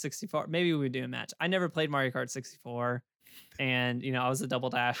Mario Kart 64. Maybe we would do a match. I never played Mario Kart 64. And, I was a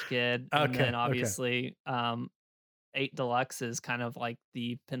Double Dash kid. And then obviously 8 Deluxe is kind of like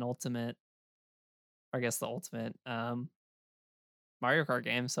the penultimate, or I guess the ultimate Mario Kart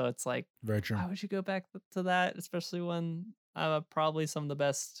game. So it's like, very true. Why would you go back to that? Especially when probably some of the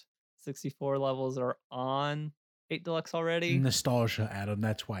best 64 levels are on 8 Deluxe already. Nostalgia, Adam.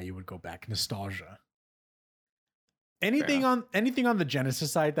 That's why you would go back. Nostalgia. Anything on the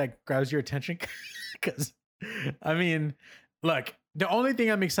Genesis side that grabs your attention? Because, I mean, look, the only thing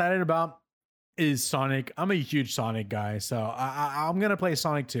I'm excited about is Sonic. I'm a huge Sonic guy, so I'm gonna play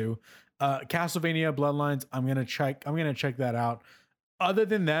Sonic 2. Castlevania Bloodlines, I'm gonna check that out. Other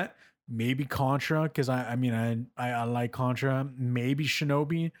than that, maybe Contra, because I like Contra. Maybe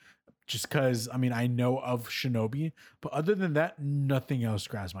Shinobi, just because I know of Shinobi. But other than that, nothing else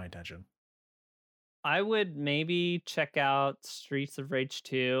grabs my attention. I would maybe check out Streets of Rage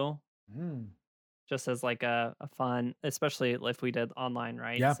 2. Just as like a fun, especially if we did online,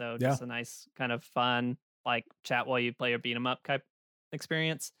 right? Yeah, so just a nice kind of fun, like chat while you play or beat 'em up type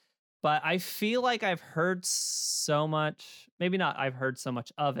experience. But I feel like I've heard so much, maybe not I've heard so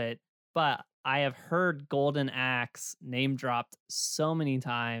much of it, but I have heard Golden Axe name dropped so many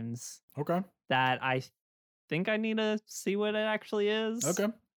times. Okay. That I think I need to see what it actually is. Okay.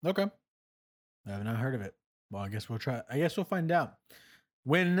 I have not heard of it. Well, I guess we'll try. I guess we'll find out.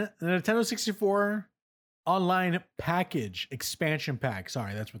 When the Nintendo 64 online package, expansion pack,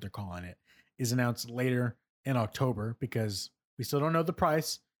 sorry, that's what they're calling it, is announced later in October, because we still don't know the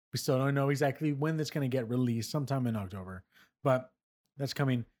price. We still don't know exactly when it's going to get released, sometime in October. But that's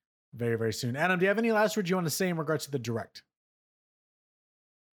coming very, very soon. Adam, do you have any last words you want to say in regards to the Direct?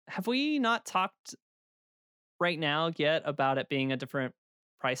 Have we not talked right now yet about it being a different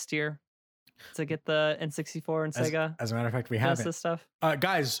price tier to get the N64 and Sega? As a matter of fact, we haven't. This stuff.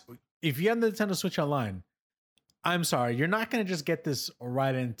 Guys, if you have the Nintendo Switch Online, I'm sorry, you're not going to just get this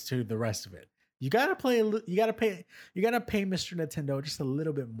right into the rest of it. You gotta pay Mr. Nintendo just a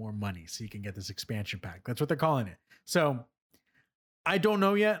little bit more money so you can get this expansion pack. That's what they're calling it. So I don't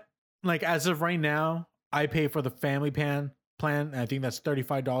know yet. Like as of right now, I pay for the family plan. And I think that's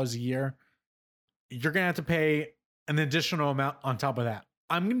 $35 a year. You're gonna have to pay an additional amount on top of that.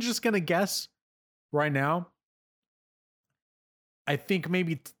 I'm just gonna guess right now. I think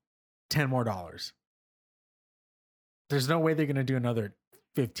maybe $10 more. There's no way they're gonna do another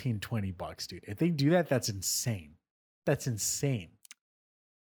 $15-$20, dude. If they do that, that's insane. That's insane.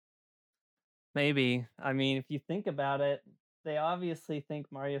 Maybe. I mean, if you think about it, they obviously think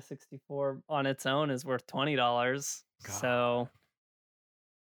Mario 64 on its own is worth $20. So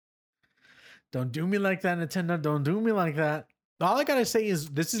don't do me like that, Nintendo. Don't do me like that. All I gotta say is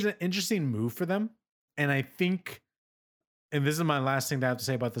this is an interesting move for them. And I think, and this is my last thing that I have to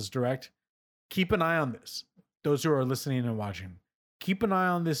say about this direct, keep an eye on this. Those who are listening and watching, keep an eye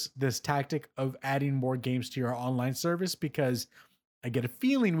on this tactic of adding more games to your online service, because I get a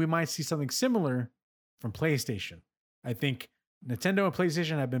feeling we might see something similar from PlayStation. I think Nintendo and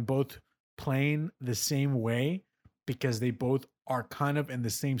PlayStation have been both playing the same way because they both are kind of in the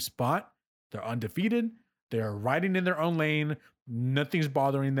same spot. They're undefeated. They're riding in their own lane. Nothing's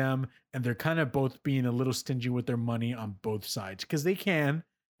bothering them. And they're kind of both being a little stingy with their money on both sides because they can.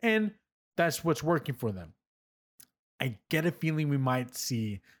 And that's what's working for them. I get a feeling we might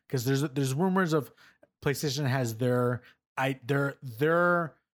see, because there's rumors of PlayStation has they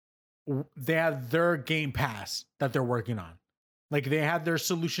have their Game Pass that they're working on. Like they have their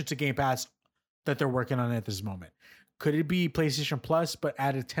solution to Game Pass that they're working on at this moment. Could it be PlayStation Plus, but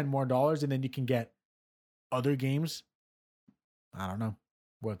added $10 more and then you can get other games? I don't know.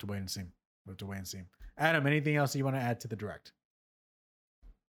 We'll have to wait and see. Adam, anything else you want to add to the direct?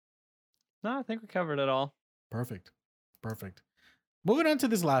 No, I think we covered it all. Perfect. Moving on to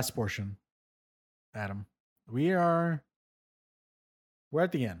this last portion, Adam. We're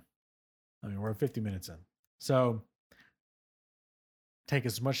at the end. I mean, we're 50 minutes in. So take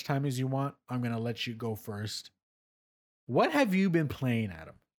as much time as you want. I'm going to let you go first. What have you been playing,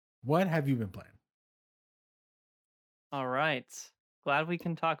 Adam? What have you been playing? All right. Glad we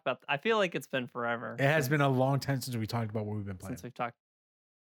can talk about I feel like it's been forever. It has been a long time since we talked about what we've been playing. Since we've talked.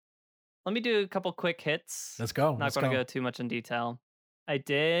 Let me do a couple quick hits. Let's go. Not going to go too much in detail. I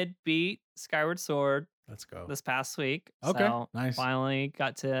did beat Skyward Sword. Let's go. This past week. Okay, so nice. Finally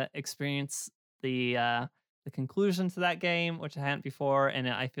got to experience the conclusion to that game, which I hadn't before, and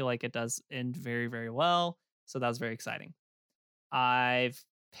I feel like it does end very, very well. So that was very exciting. I've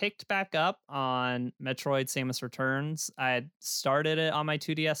picked back up on Metroid Samus Returns. I had started it on my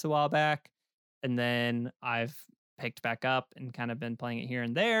 2DS a while back, and then I've picked back up and kind of been playing it here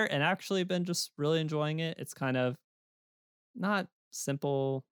and there, and actually been just really enjoying it. It's kind of not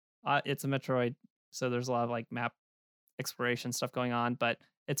simple. It's a Metroid, so there's a lot of like map exploration stuff going on, but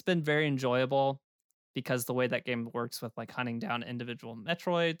it's been very enjoyable because the way that game works with like hunting down individual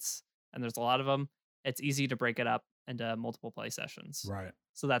Metroids, and there's a lot of them, it's easy to break it up into multiple play sessions. Right.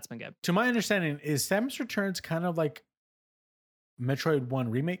 So that's been good. To my understanding, is Samus Returns kind of like Metroid 1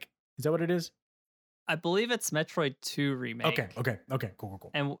 remake? Is that what it is? I believe it's Metroid 2 remake. Okay.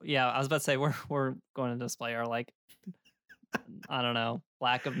 Cool. And yeah, I was about to say we're going to display our like I don't know,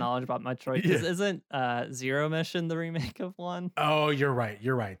 lack of knowledge about Metroid. Yeah. Isn't Zero Mission the remake of 1? Oh, you're right.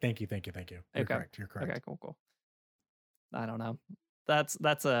 Thank you. You're correct. Okay, cool. I don't know. That's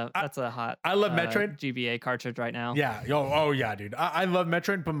a hot. I love Metroid GBA cartridge right now. Yeah. Oh yeah, dude. I love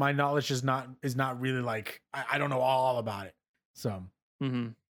Metroid, but my knowledge is not really like I don't know all about it. So.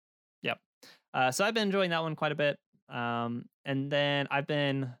 Yep. So I've been enjoying that one quite a bit. And then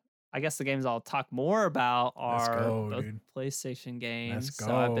I guess the games I'll talk more about are both PlayStation games.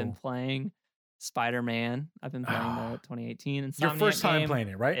 So I've been playing Spider-Man. I've been playing the 2018 Insomniac Your first time game. playing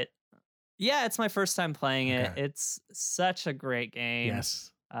it, right? Yeah, it's my first time playing it. It's such a great game.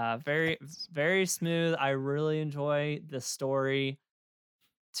 Yes. Very, very smooth. I really enjoy the story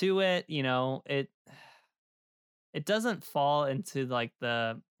to it. You know, it doesn't fall into like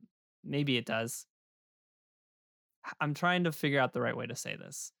maybe it does. I'm trying to figure out the right way to say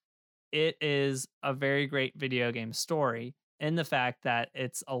this. It is a very great video game story in the fact that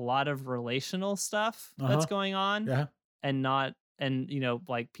it's a lot of relational stuff that's going on. Yeah. And you know,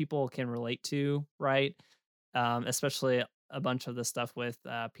 like people can relate to, right? Especially a bunch of the stuff with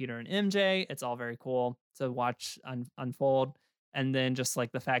Peter and MJ. It's all very cool to watch unfold. And then just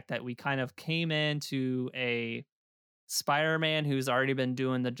like the fact that we kind of came into a Spider-Man who's already been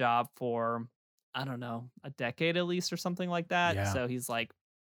doing the job for, I don't know, a decade at least or something like that. Yeah. So he's like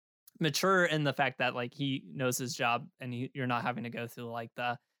mature in the fact that like he knows his job and you're not having to go through like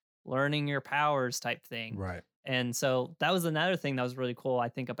the learning your powers type thing. Right. And so that was another thing that was really cool, I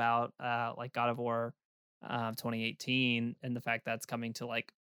think, about like God of War 2018, and the fact that's coming to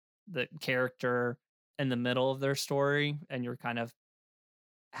like the character in the middle of their story, and you're kind of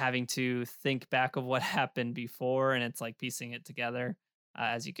having to think back of what happened before, and it's like piecing it together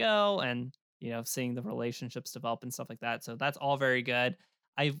as you go, and seeing the relationships develop and stuff like that. So that's all very good.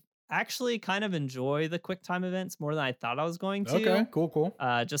 I actually kind of enjoy the quick time events more than I thought I was going to. Okay, cool.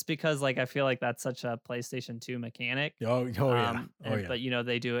 Just because like I feel like that's such a PlayStation 2 mechanic. Yeah. But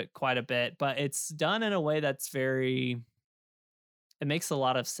they do it quite a bit, but it's done in a way that's very, it makes a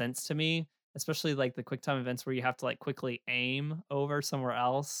lot of sense to me, especially like the quick time events where you have to like quickly aim over somewhere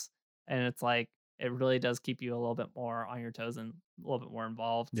else. And it's like, it really does keep you a little bit more on your toes and a little bit more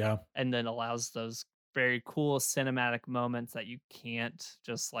involved. Yeah. And then allows those very cool cinematic moments that you can't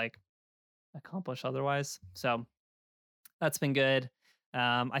just like accomplish otherwise. So that's been good.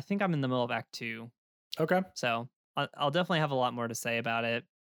 I think I'm in the middle of Act 2. Okay. So I'll definitely have a lot more to say about it,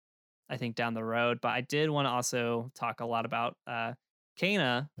 I think, down the road. But I did want to also talk a lot about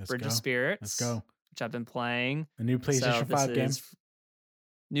Kena, Bridge of Spirits. Let's go. Which I've been playing. A new PlayStation 5 game.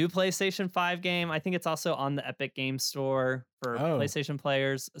 New PlayStation 5 game. I think it's also on the Epic Games Store for PlayStation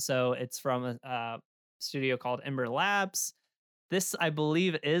players. So it's from a studio called Ember Labs. This, I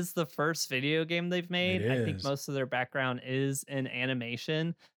believe, is the first video game they've made. I think most of their background is in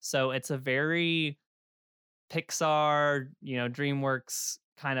animation. So it's a very Pixar, DreamWorks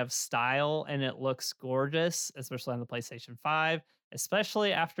kind of style, and it looks gorgeous, especially on the PlayStation 5,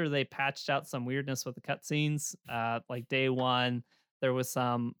 especially after they patched out some weirdness with the cutscenes. Like day one, there was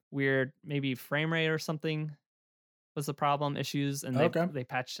some weird, maybe frame rate or something was the problem, issues, and they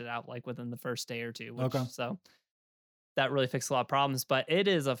patched it out like within the first day or two. So that really fixed a lot of problems, but it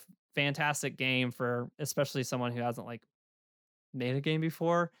is a fantastic game for especially someone who hasn't like made a game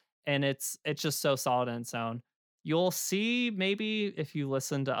before, and it's just so solid in its own. You'll see, maybe if you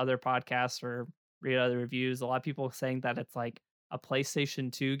listen to other podcasts or read other reviews, a lot of people saying that it's like a PlayStation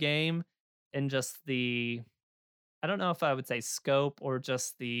 2 game, and just the, I don't know if I would say scope or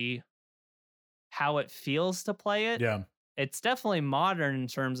just the how it feels to play it. Yeah. It's definitely modern in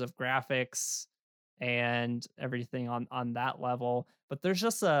terms of graphics and everything on that level, but there's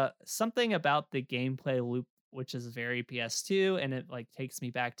just something about the gameplay loop which is very PS2, and it like takes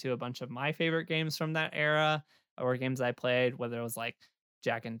me back to a bunch of my favorite games from that era, or games I played, whether it was like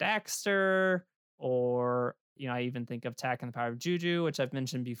Jak and Daxter, or I even think of Tak and the Power of Juju, which I've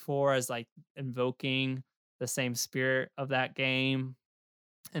mentioned before as like invoking the same spirit of that game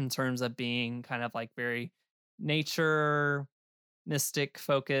in terms of being kind of like very nature, mystic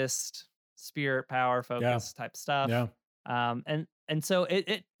focused, spirit power focused type stuff. Yeah. And so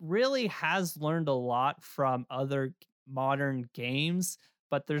it really has learned a lot from other modern games,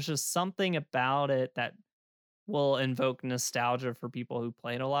 but there's just something about it that will invoke nostalgia for people who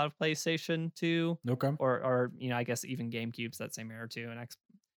played a lot of PlayStation 2. Okay. Or I guess even GameCube's that same era too,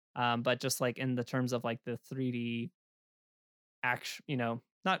 and but just like in the terms of like the 3D action,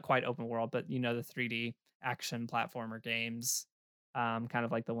 not quite open world, but the 3D action platformer games, kind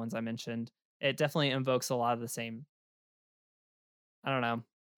of like the ones I mentioned. It definitely invokes a lot of the same, I don't know,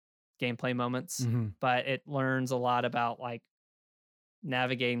 gameplay moments, but it learns a lot about like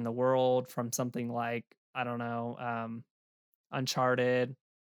navigating the world from something like, I don't know, Uncharted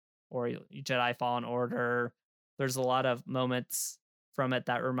or Jedi Fallen Order. There's a lot of moments from it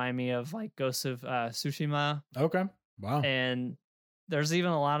that remind me of like Ghost of Tsushima. Okay. Wow. And there's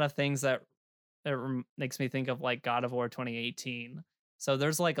even a lot of things that makes me think of like God of War 2018. So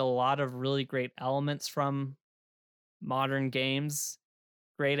there's like a lot of really great elements from modern games,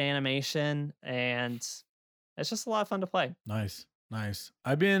 great animation, and it's just a lot of fun to play. Nice.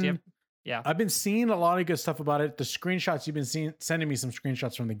 I've been seeing a lot of good stuff about it. The screenshots you've been sending me some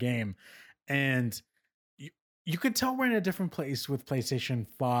screenshots from the game, and you could tell we're in a different place with PlayStation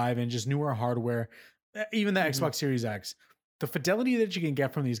 5 and just newer hardware, even the Xbox Series X. The fidelity that you can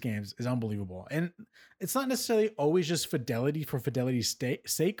get from these games is unbelievable. And it's not necessarily always just fidelity for fidelity's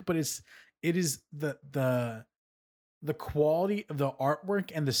sake, but it is the quality of the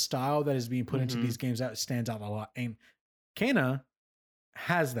artwork and the style that is being put into these games that stands out a lot. And Kena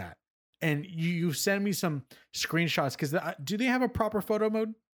has that. And you send me some screenshots, because do they have a proper photo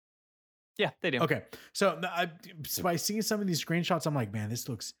mode? Yeah, they do. Okay. So by seeing some of these screenshots, I'm like, man, this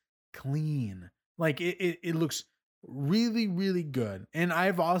looks clean. Like it looks really, really good. And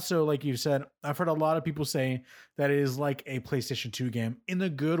I've also, like you said, I've heard a lot of people say that it is like a PlayStation 2 game in a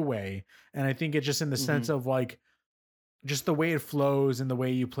good way. And I think it's just in the sense of like, just the way it flows and the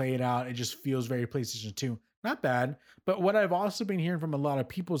way you play it out, it just feels very PlayStation 2. Not bad. But what I've also been hearing from a lot of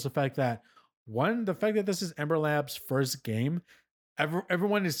people is the fact that this is Ember Labs' first game.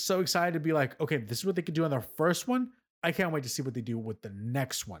 everyone is so excited to be like, okay, this is what they could do on their first one. I can't wait to see what they do with the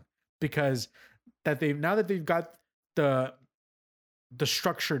next one, because now that they've got the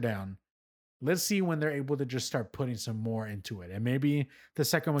structure down, let's see when they're able to just start putting some more into it. And maybe the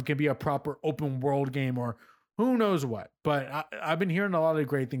second one can be a proper open world game, or who knows what. But I've been hearing a lot of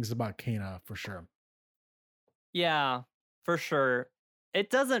great things about Kena for sure. Yeah, for sure. It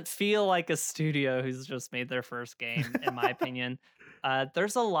doesn't feel like a studio who's just made their first game, in my opinion.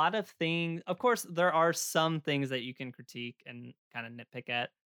 There's a lot of things. Of course, there are some things that you can critique and kind of nitpick at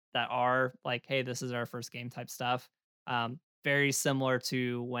that are like, hey, this is our first game type stuff. Very similar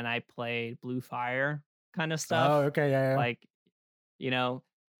to when I played Blue Fire kind of stuff. Oh, okay, yeah. Like,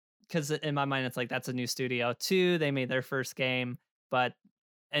 because in my mind, it's like, that's a new studio too. They made their first game,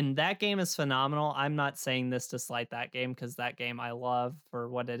 and that game is phenomenal. I'm not saying this to slight that game, because that game I love for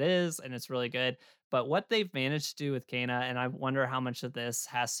what it is, and it's really good. But what they've managed to do with Kena, and I wonder how much of this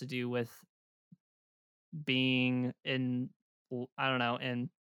has to do with being in, I don't know, in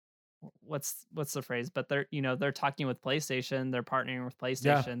what's the phrase? But they're talking with PlayStation, they're partnering with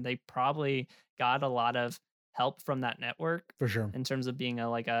PlayStation. Yeah. They probably got a lot of help from that network for sure in terms of being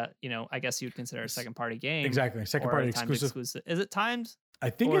I guess you'd consider a second party game. Exactly, second party exclusive. Is it timed? I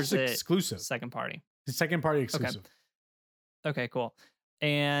think it's exclusive. Second party. It's second party exclusive. Okay, cool.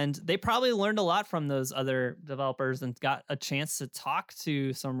 And they probably learned a lot from those other developers and got a chance to talk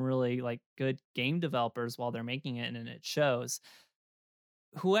to some really like good game developers while they're making it, and it shows.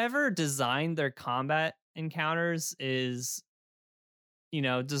 Whoever designed their combat encounters is,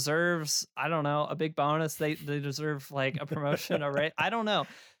 deserves, I don't know, a big bonus. They deserve like a promotion, right? I don't know.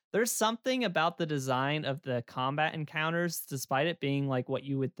 There's something about the design of the combat encounters, despite it being like what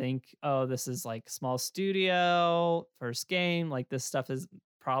you would think, oh, this is like small studio, first game, like this stuff is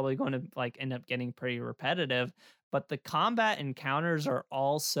probably going to like end up getting pretty repetitive. But the combat encounters are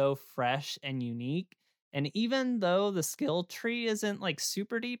all so fresh and unique. And even though the skill tree isn't like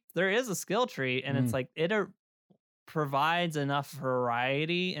super deep, there is a skill tree, and it's like it provides enough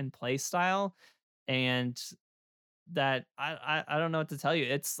variety and play style, and that I don't know what to tell you.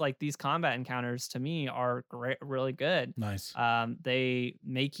 It's like these combat encounters to me are great, really good. Nice. They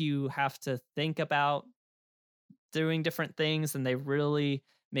make you have to think about doing different things, and they really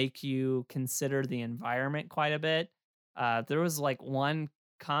make you consider the environment quite a bit. There was like one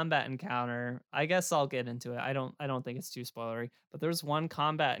combat encounter, I guess I'll get into it. I don't think it's too spoilery, but there's one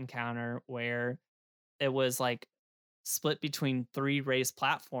combat encounter where it was like split between 3 raised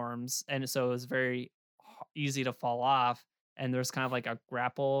platforms, and so it was very easy to fall off, and there's kind of like a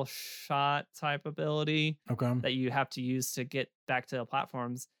grapple shot type ability that you have to use to get back to the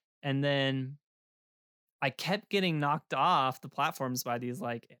platforms. And then I kept getting knocked off the platforms by these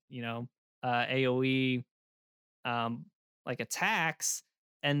like AoE like attacks,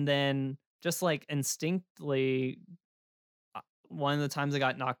 and then just like instinctively, one of the times I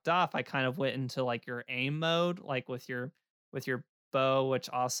got knocked off, I kind of went into like your aim mode, like with your bow, which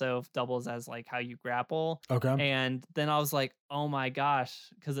also doubles as like how you grapple. Okay. And then I was like, oh my gosh,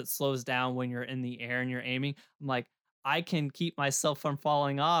 because it slows down when you're in the air and you're aiming. I'm like, I can keep myself from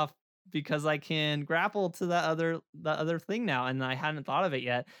falling off because I can grapple to the other thing now, and I hadn't thought of it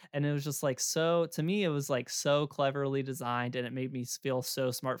yet. And it was just like, so to me, it was like so cleverly designed, and it made me feel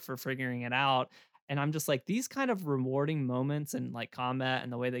so smart for figuring it out. And I'm just like, these kind of rewarding moments and like combat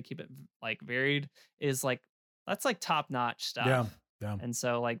and the way they keep it like varied is like, that's like top notch stuff. Yeah. And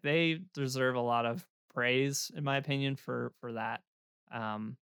so like they deserve a lot of praise, in my opinion, for that.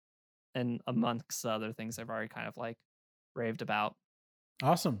 And amongst the other things I've already kind of like raved about.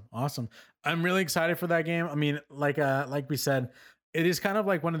 Awesome. I'm really excited for that game. I mean, like we said, it is kind of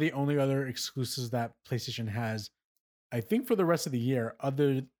like one of the only other exclusives that PlayStation has, I think, for the rest of the year.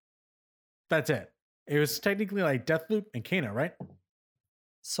 That's it. It was technically like Deathloop and Kena, right?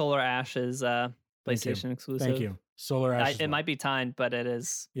 Solar Ash is PlayStation exclusive. Thank you. Solar Ash. It might be timed, but it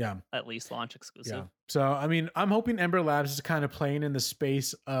is at least launch exclusive. Yeah. So I mean, I'm hoping Ember Labs is kind of playing in the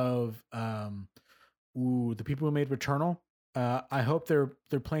space of the people who made Returnal. I hope they're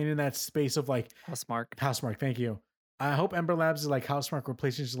playing in that space of like Housemarque. Thank you. I hope Ember Labs is like Housemarque, where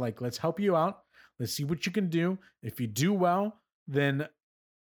PlayStation is like, let's help you out. Let's see what you can do. If you do well, then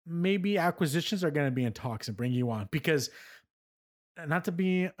maybe acquisitions are going to be in talks and bring you on. Because I'm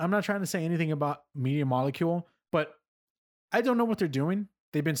not trying to say anything about Media Molecule, but I don't know what they're doing.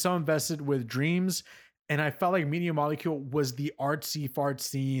 They've been so invested with Dreams, and I felt like Media Molecule was the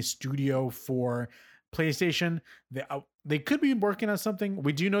artsy-fartsy studio for PlayStation. They could be working on something.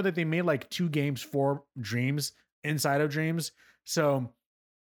 We do know that they made like 2 games for Dreams inside of Dreams. So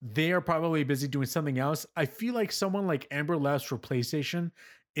they are probably busy doing something else. I feel like someone like Amber Labs for PlayStation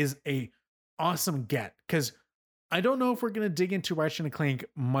is a awesome get, because I don't know if we're going to dig into Ratchet and Clank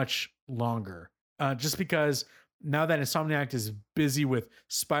much longer, just because now that Insomniac is busy with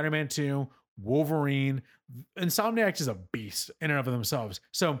Spider-Man 2, Wolverine, Insomniac is a beast in and of themselves.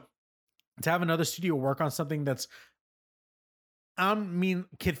 So to have another studio work on something that's, I don't mean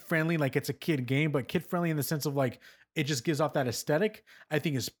kid friendly, like it's a kid game, but kid friendly in the sense of like it just gives off that aesthetic, I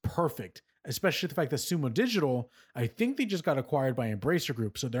think is perfect. Especially the fact that Sumo Digital, I think they just got acquired by Embracer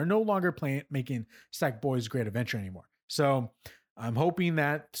Group, so they're no longer making Sackboy's Great Adventure anymore. So I'm hoping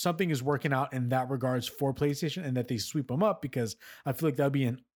that something is working out in that regards for PlayStation and that they sweep them up, because I feel like that would be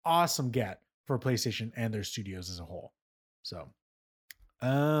an awesome get for PlayStation and their studios as a whole. So,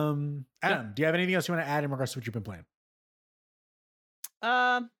 Adam, do you have anything else you want to add in regards to what you've been playing?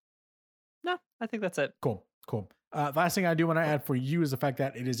 No, I think that's it. Cool. Last thing I do want to add for you is the fact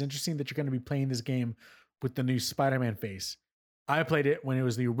that it is interesting that you're going to be playing this game with the new Spider-Man face. I played it when it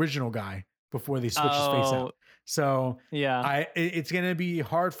was the original guy before they switched his face out. So yeah, it's going to be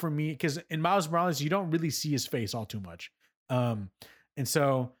hard for me because in Miles Morales, you don't really see his face all too much. And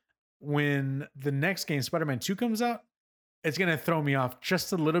so when the next game, Spider-Man 2 comes out, it's going to throw me off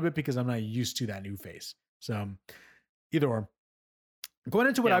just a little bit because I'm not used to that new face. So either or. Going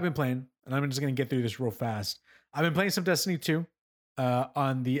into what I've been playing, and I'm just going to get through this real fast. I've been playing some Destiny 2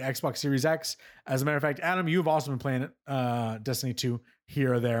 on the Xbox Series X. As a matter of fact, Adam, you've also been playing Destiny 2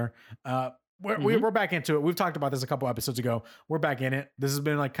 here or there. We're back into it. We've talked about this a couple episodes ago. We're back in it. This has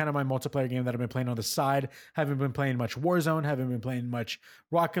been like kind of my multiplayer game that I've been playing on the side. Haven't been playing much Warzone. Haven't been playing much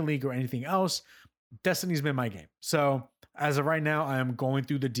Rocket League or anything else. Destiny's been my game. So as of right now, I am going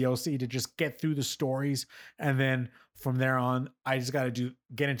through the DLC to just get through the stories. And then from there on, I just got to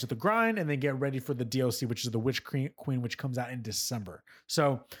get into the grind and then get ready for the DLC, which is the Witch Queen, which comes out in December.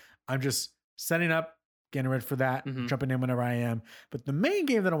 So I'm just setting up, getting ready for that, jumping in whenever I am. But the main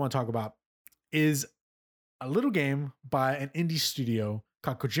game that I want to talk about is a little game by an indie studio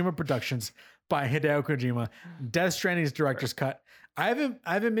called Kojima Productions by Hideo Kojima. Death Stranding's director's cut. I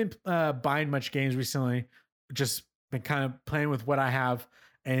haven't been buying much games recently. Just been kind of playing with what I have.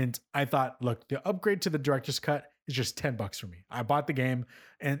 And I thought, look, the upgrade to the director's cut is just $10 for me. I bought the game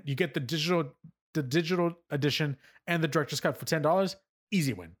and you get the digital edition and the director's cut for $10.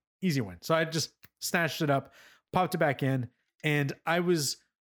 Easy win. So I just snatched it up, popped it back in, and I was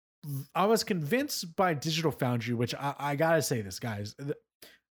convinced by Digital Foundry, which I gotta say this, guys.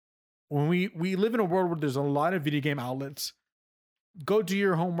 When we live in a world where there's a lot of video game outlets, go do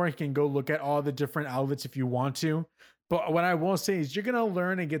your homework and go look at all the different outlets if you want to. But what I will say is you're gonna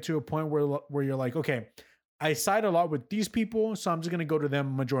learn and get to a point where you're like, okay, I side a lot with these people, so I'm just gonna go to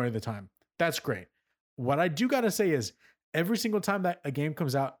them majority of the time. That's great. What I do gotta say is every single time that a game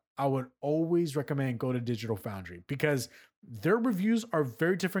comes out, I would always recommend go to Digital Foundry because their reviews are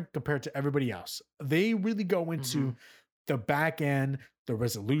very different compared to everybody else. They really go into the back end, the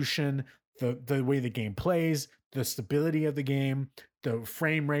resolution, the way the game plays, the stability of the game, the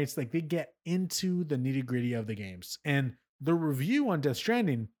frame rates. Like they get into the nitty gritty of the games. And the review on Death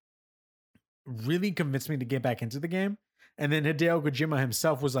Stranding really convinced me to get back into the game. And then Hideo Kojima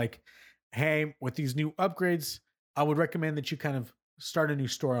himself was like, hey, with these new upgrades, I would recommend that you kind of start a new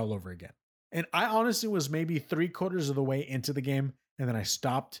story all over again. And I honestly was maybe 3/4 of the way into the game. And then I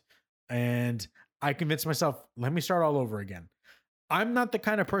stopped and I convinced myself, let me start all over again. I'm not the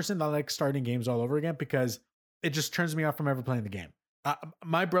kind of person that likes starting games all over again because it just turns me off from ever playing the game.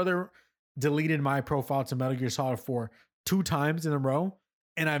 My brother deleted my profile to Metal Gear Solid 4 2 times in a row.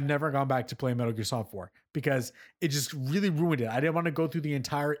 And I've never gone back to play Metal Gear Solid 4 because it just really ruined it. I didn't want to go through the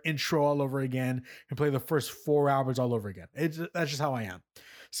entire intro all over again and play the first 4 hours all over again. That's just how I am.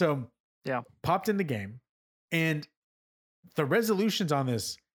 So popped in the game and the resolutions on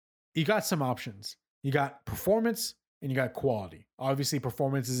this, you got some options. You got performance and you got quality. Obviously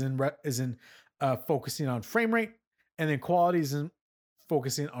performance is in focusing on frame rate, and then quality is in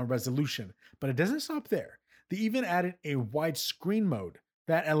focusing on resolution, but it doesn't stop there. They even added a widescreen mode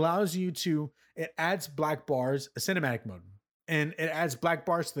that allows you it adds black bars, a cinematic mode, and it adds black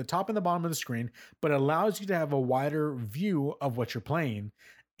bars to the top and the bottom of the screen, but allows you to have a wider view of what you're playing.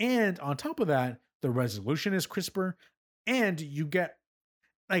 And on top of that, the resolution is crisper, and you get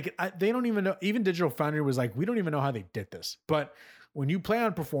they don't even know, even Digital Foundry was like, we don't even know how they did this. But when you play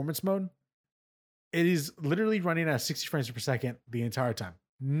on performance mode, it is literally running at 60 frames per second the entire time.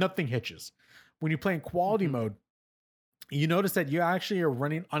 Nothing hitches. When you play in quality mode, you notice that you actually are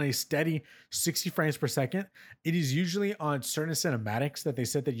running on a steady 60 frames per second. It is usually on certain cinematics that they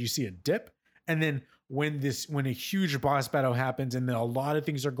said that you see a dip. And then when a huge boss battle happens and then a lot of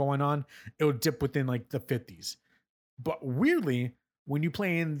things are going on, it'll dip within like the 50s. But weirdly, when you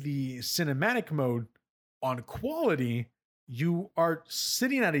play in the cinematic mode on quality, you are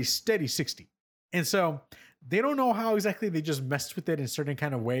sitting at a steady 60. And so they don't know how exactly they just messed with it in certain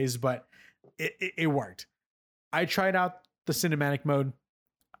kind of ways, but it worked. I tried out the cinematic mode.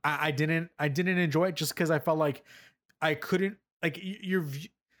 I didn't enjoy it just because I felt like I couldn't, like,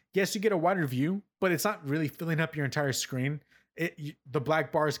 yes, you get a wider view, but it's not really filling up your entire screen. The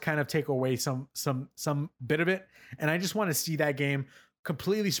black bars kind of take away some bit of it, and I just want to see that game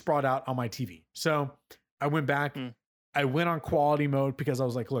completely sprawled out on my TV. So I went back. I went on quality mode because I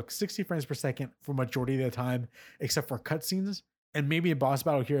was like, look, 60 frames per second for majority of the time, except for cutscenes and maybe a boss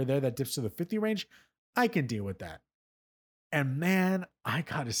battle here or there that dips to the 50 range. I can deal with that. And man, I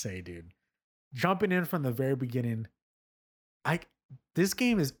gotta say, dude, jumping in from the very beginning, this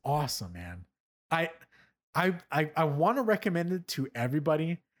game is awesome, man. I want to recommend it to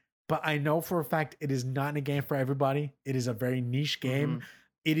everybody, but I know for a fact it is not a game for everybody. It is a very niche game. Mm-hmm.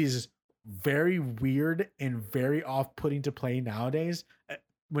 It is very weird and very off-putting to play nowadays.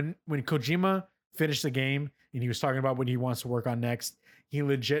 When Kojima finished the game and he was talking about what he wants to work on next, he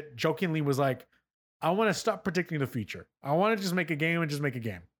legit jokingly was like, I want to stop predicting the future. I want to just make a game and just make a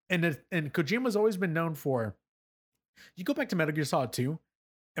game. And Kojima's always been known for, you go back to Metal Gear Solid 2,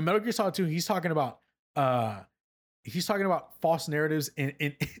 and Metal Gear Solid 2, he's talking about false narratives in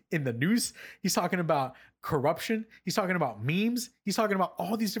the news. He's talking about corruption. He's talking about memes. He's talking about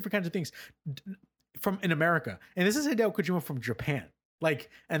all these different kinds of things from in America. And this is Hideo Kojima from Japan. Like,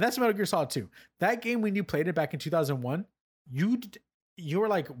 and that's Metal Gear Solid 2. That game, when you played it back in 2001, you were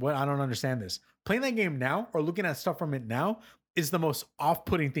like, what? I don't understand this. Playing that game now or looking at stuff from it now is the most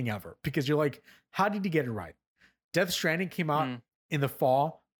off-putting thing ever, because you're like, how did he get it right? Death Stranding came out in the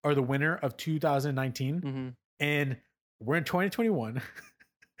fall or the winter of 2019, and we're in 2021.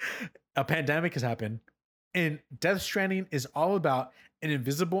 A pandemic has happened, and Death Stranding is all about an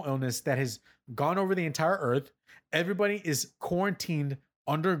invisible illness that has gone over the entire earth. Everybody is quarantined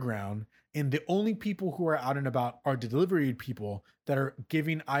underground, and the only people who are out and about are delivery people that are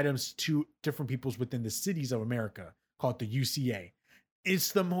giving items to different peoples within the cities of America, called the UCA.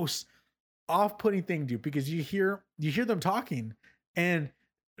 It's the most off-putting thing, dude, because you hear them talking, and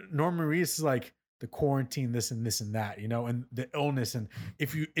Norman Reedus is like, the quarantine, this and this and that, you know, and the illness, and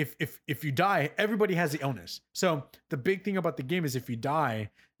if you die, everybody has the illness. So the big thing about the game is if you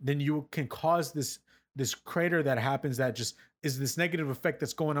die, then you can cause this crater that happens that just is this negative effect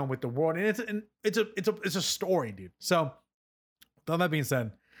that's going on with the world, and it's a story, dude. So with all that being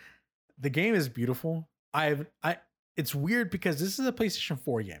said, the game is beautiful. It's weird because this is a PlayStation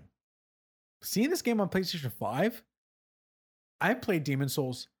 4 game. Seeing this game on PlayStation 5, I played Demon's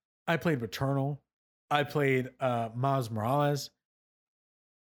Souls, I played Returnal, I played Miles Morales.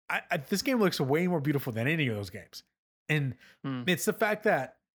 This game looks way more beautiful than any of those games. And it's the fact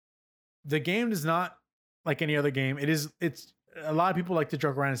that the game is not like any other game. It's a lot of people like to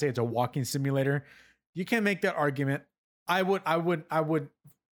joke around and say it's a walking simulator. You can't make that argument. I would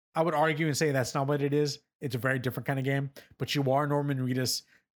argue and say that's not what it is. It's a very different kind of game, but you are Norman Reedus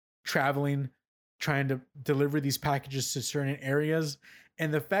traveling, trying to deliver these packages to certain areas.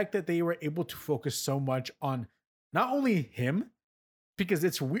 And the fact that they were able to focus so much on not only him, because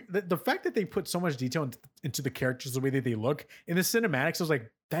it's weird, the fact that they put so much detail into the characters, the way that they look in the cinematics, I was like,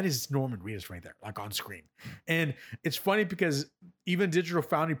 that is Norman Reedus right there, like on screen. And it's funny because even Digital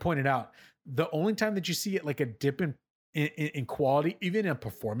Foundry pointed out the only time that you see it like a dip in quality, even in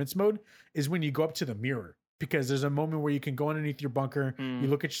performance mode, is when you go up to the mirror, because there's a moment where you can go underneath your bunker, you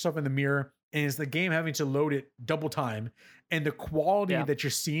look at yourself in the mirror, and it's the game having to load it double time, and the quality that you're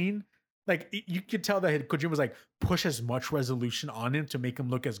seeing, like you could tell that Kojima was like, push as much resolution on him to make him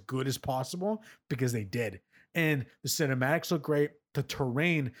look as good as possible, because they did. And the cinematics look great. The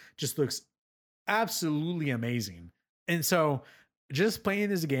terrain just looks absolutely amazing. And so just playing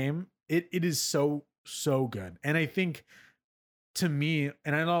this game, it is so good. And I think, to me,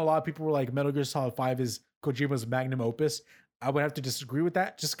 and I know a lot of people were like, Metal Gear Solid 5 is Kojima's magnum opus. I would have to disagree with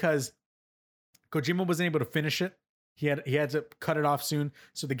that, just because Kojima wasn't able to finish it. He had to cut it off soon,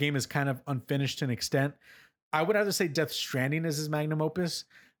 so the game is kind of unfinished to an extent. I would have to say Death Stranding is his magnum opus,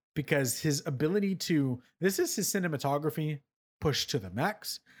 because his ability to, this is his cinematography pushed to the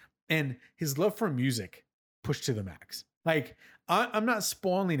max, and his love for music pushed to the max. Like, I'm not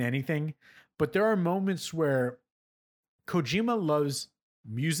spoiling anything, but there are moments where Kojima loves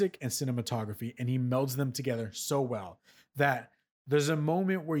music and cinematography, and he melds them together so well that there's a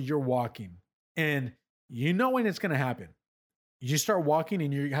moment where you're walking, and you know when it's going to happen. You start walking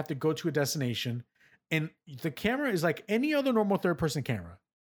and you have to go to a destination, And the camera is like any other normal third-person camera.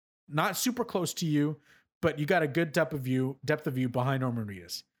 Not super close to you, but you got a good depth of view behind Norman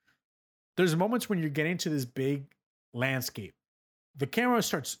Reedus. There's moments when you're getting to this big landscape. The camera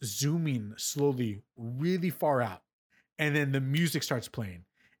starts zooming slowly, really far out. And then the music starts playing.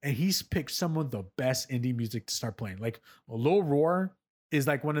 And he's picked some of the best indie music to start playing. Like Low Roar is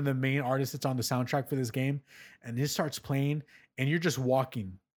like one of the main artists that's on the soundtrack for this game. And it starts playing and you're just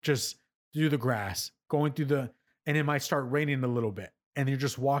walking just through the grass, going through and it might start raining a little bit. And you're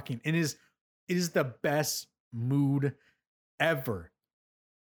just walking. And it is the best mood ever.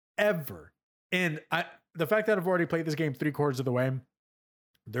 Ever. And the fact that I've already played this game 3/4 of the way,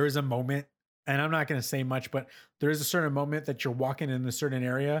 there is a moment, and I'm not going to say much, but there is a certain moment that you're walking in a certain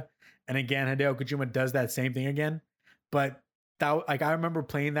area. And again, Hideo Kojima does that same thing again. But that, like, I remember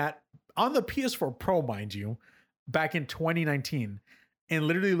playing that on the PS4 Pro, mind you, back in 2019, and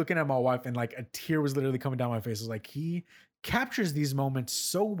literally looking at my wife and like a tear was literally coming down my face. I was like, he captures these moments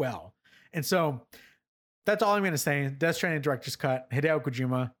so well. And so that's all I'm going to say. Death Stranding Director's Cut, Hideo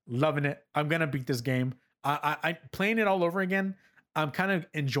Kojima, loving it. I'm going to beat this game. I playing it all over again. I'm kind of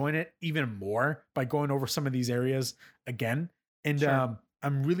enjoying it even more by going over some of these areas again. And sure.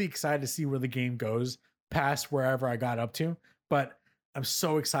 I'm really excited to see where the game goes past wherever I got up to. But I'm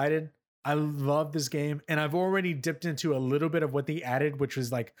so excited. I love this game. And I've already dipped into a little bit of what they added, which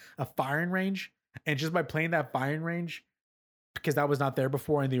was like a firing range. And just by playing that firing range, because that was not there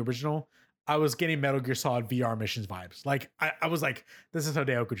before in the original, I was getting Metal Gear Solid VR missions vibes. Like I was like, this is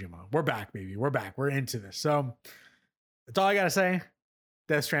Hideo Kojima. We're back, baby. We're back. We're into this. So that's all I got to say.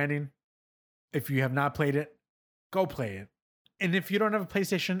 Death Stranding. If you have not played it, go play it. And if you don't have a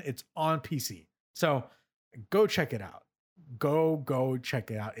PlayStation, it's on PC. So go check it out. Go check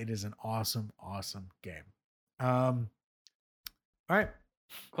it out. It is an awesome, awesome game. All right.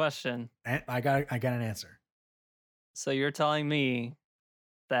 Question. And I got an answer. So you're telling me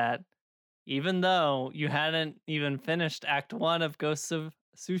that even though you hadn't even finished Act 1 of Ghost of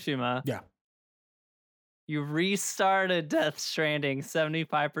Tsushima, yeah, you restarted Death Stranding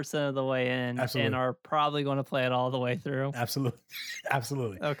 75% of the way in. Absolutely. And are probably going to play it all the way through. Absolutely.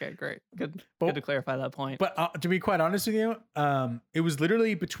 Absolutely. Okay, great. Good to clarify that point. But to be quite honest with you, it was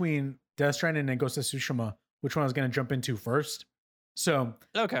literally between Death Stranding and Ghost of Tsushima, which one I was going to jump into first. So,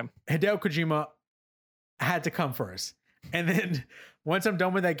 okay, Hideo Kojima had to come first. And then once I'm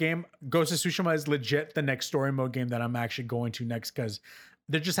done with that game, Ghost of Tsushima is legit the next story mode game that I'm actually going to next, because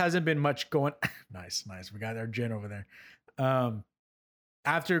there just hasn't been much going. Nice. We got our gin over there.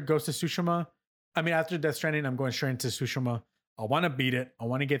 After Ghost of Tsushima, after Death Stranding, I'm going straight into Tsushima. I want to beat it. I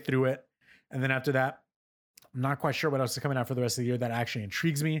want to get through it. And then after that, I'm not quite sure what else is coming out for the rest of the year that actually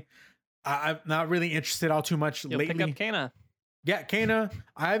intrigues me. I'm not really interested all too much lately. Pick up Kena. Yeah, Kena.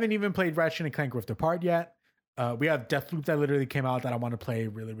 I haven't even played Ratchet and Clank Rift Apart yet. We have Deathloop that literally came out that I want to play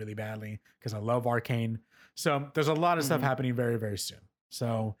really, really badly because I love Arcane. So there's a lot of stuff happening very, very soon.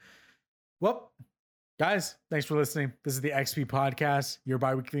 So, well, guys, thanks for listening. This is the XP Podcast, your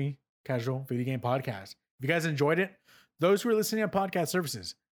bi-weekly casual video game podcast. If you guys enjoyed it, those who are listening on podcast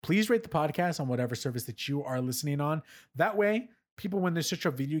services, please rate the podcast on whatever service that you are listening on. That way, people, when they search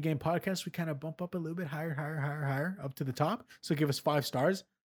up video game podcast, we kind of bump up a little bit higher, up to the top. So give us 5 stars,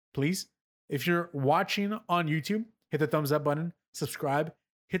 please. If you're watching on YouTube, hit the thumbs up button, subscribe,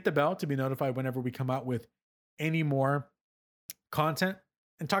 hit the bell to be notified whenever we come out with any more content.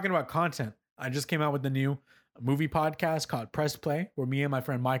 And talking about content, I just came out with the new movie podcast called Press Play, where me and my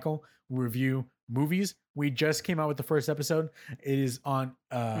friend Michael will review movies. We just came out with the first episode. It is on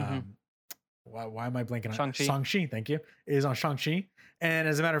why am I blanking on Shang-Chi? Thank you. It is on Shang-Chi. And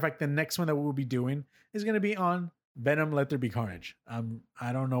as a matter of fact, the next one that we'll be doing is going to be on Venom Let There Be Carnage.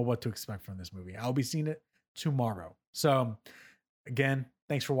 I don't know what to expect from this movie. I'll be seeing it tomorrow. So again,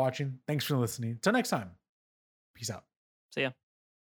 thanks for watching. Thanks for listening. Until next time. Peace out. See ya.